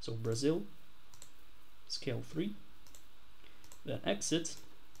 So Brazil, scale 3, then exit,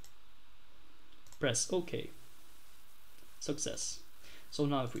 press OK. Success. So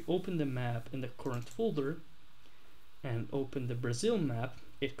now if we open the map in the current folder and open the Brazil map,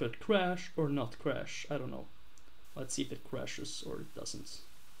 it could crash or not crash. I don't know. Let's see if it crashes or it doesn't.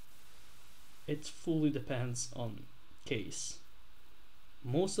 It fully depends on case.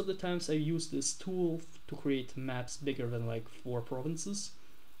 Most of the times I use this tool to create maps bigger than like 4 provinces,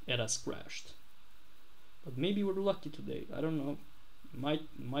 it has crashed. But maybe we're lucky today. I don't know.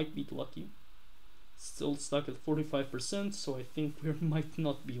 Might be lucky. Still stuck at 45%, so I think we might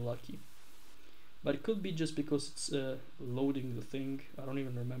not be lucky. But it could be just because it's loading the thing. I don't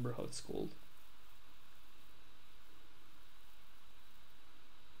even remember how it's called.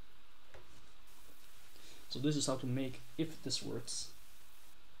 So this is how to make, if this works,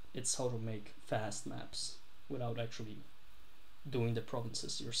 it's how to make fast maps without actually doing the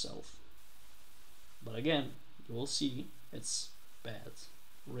provinces yourself. But again, you will see it's bad,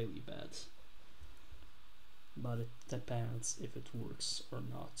 really bad. But it depends if it works or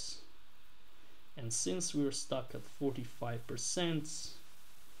not. And since we're stuck at 45%,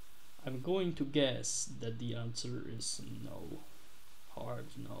 I'm going to guess that the answer is no. Hard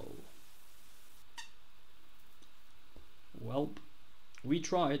no. Well, we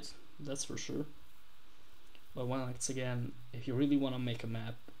tried, that's for sure. But once again, if you really want to make a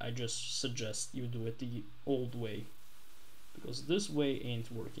map, I just suggest you do it the old way, because this way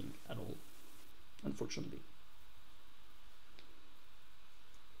ain't working at all, unfortunately.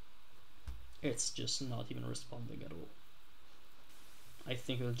 It's just not even responding at all. I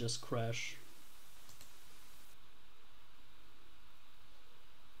think it'll just crash.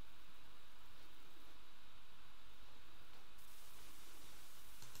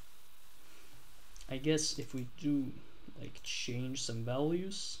 I guess if we do like change some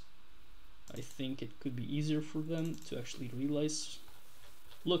values, I think it could be easier for them to actually realize.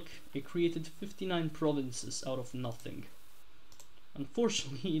 Look, it created 59 provinces out of nothing.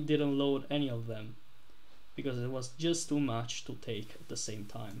 Unfortunately, it didn't load any of them because it was just too much to take at the same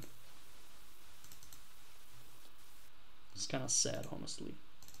time. It's kind of sad, honestly.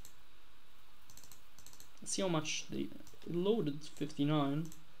 Let's see how much it loaded. 59.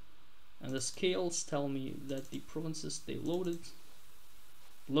 And the scales tell me that the provinces they loaded,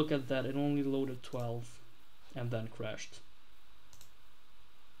 look at that, it only loaded 12 and then crashed.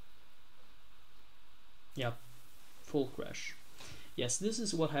 Yep, full crash. Yes, this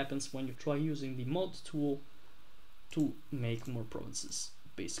is what happens when you try using the mod tool to make more provinces,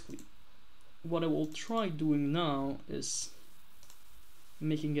 basically. What I will try doing now is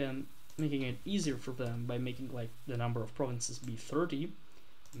making it easier for them by making like the number of provinces be 30.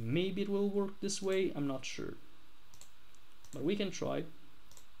 Maybe it will work this way, I'm not sure, but we can try.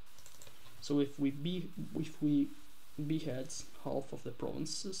 So if we behead half of the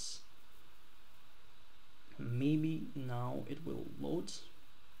provinces, maybe now it will load.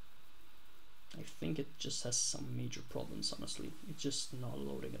 I think it just has some major problems, honestly. It's just not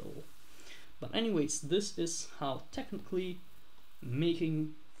loading at all. But anyways, this is how technically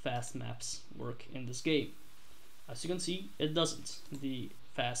making fast maps work in this game. As you can see, it doesn't. The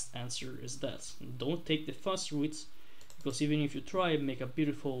fast answer is that. Don't take the fast route, because even if you try and make a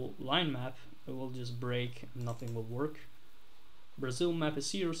beautiful line map, it will just break and nothing will work. Brazil map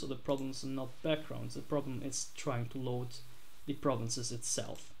is here, so the problem is not backgrounds, the problem is trying to load the provinces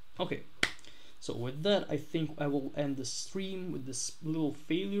itself. Okay, so with that, I think I will end the stream with this little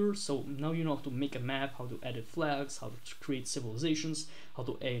failure. So now you know how to make a map, how to edit flags, how to create civilizations, how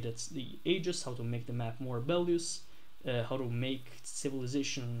to edit the ages, how to make the map more values, how to make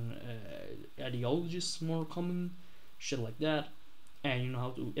civilization ideologies more common, shit like that. And you know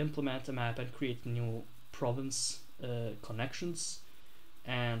how to implement a map and create new province connections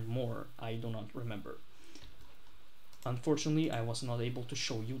and more. I do not remember. Unfortunately, I was not able to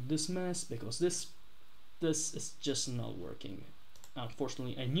show you this mess because this is just not working.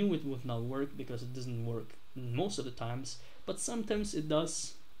 Unfortunately, I knew it would not work because it doesn't work most of the times, but sometimes it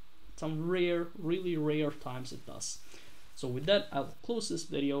does. Some rare, really rare times it does. So with that, I'll close this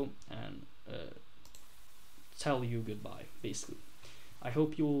video and tell you goodbye, basically. I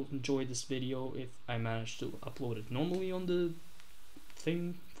hope you'll enjoy this video if I manage to upload it normally on the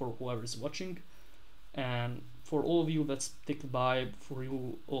thing for whoever is watching. And for all of you that stick by for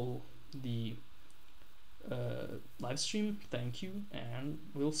you all the live stream, thank you, and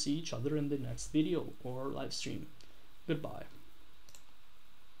we'll see each other in the next video or live stream. Goodbye.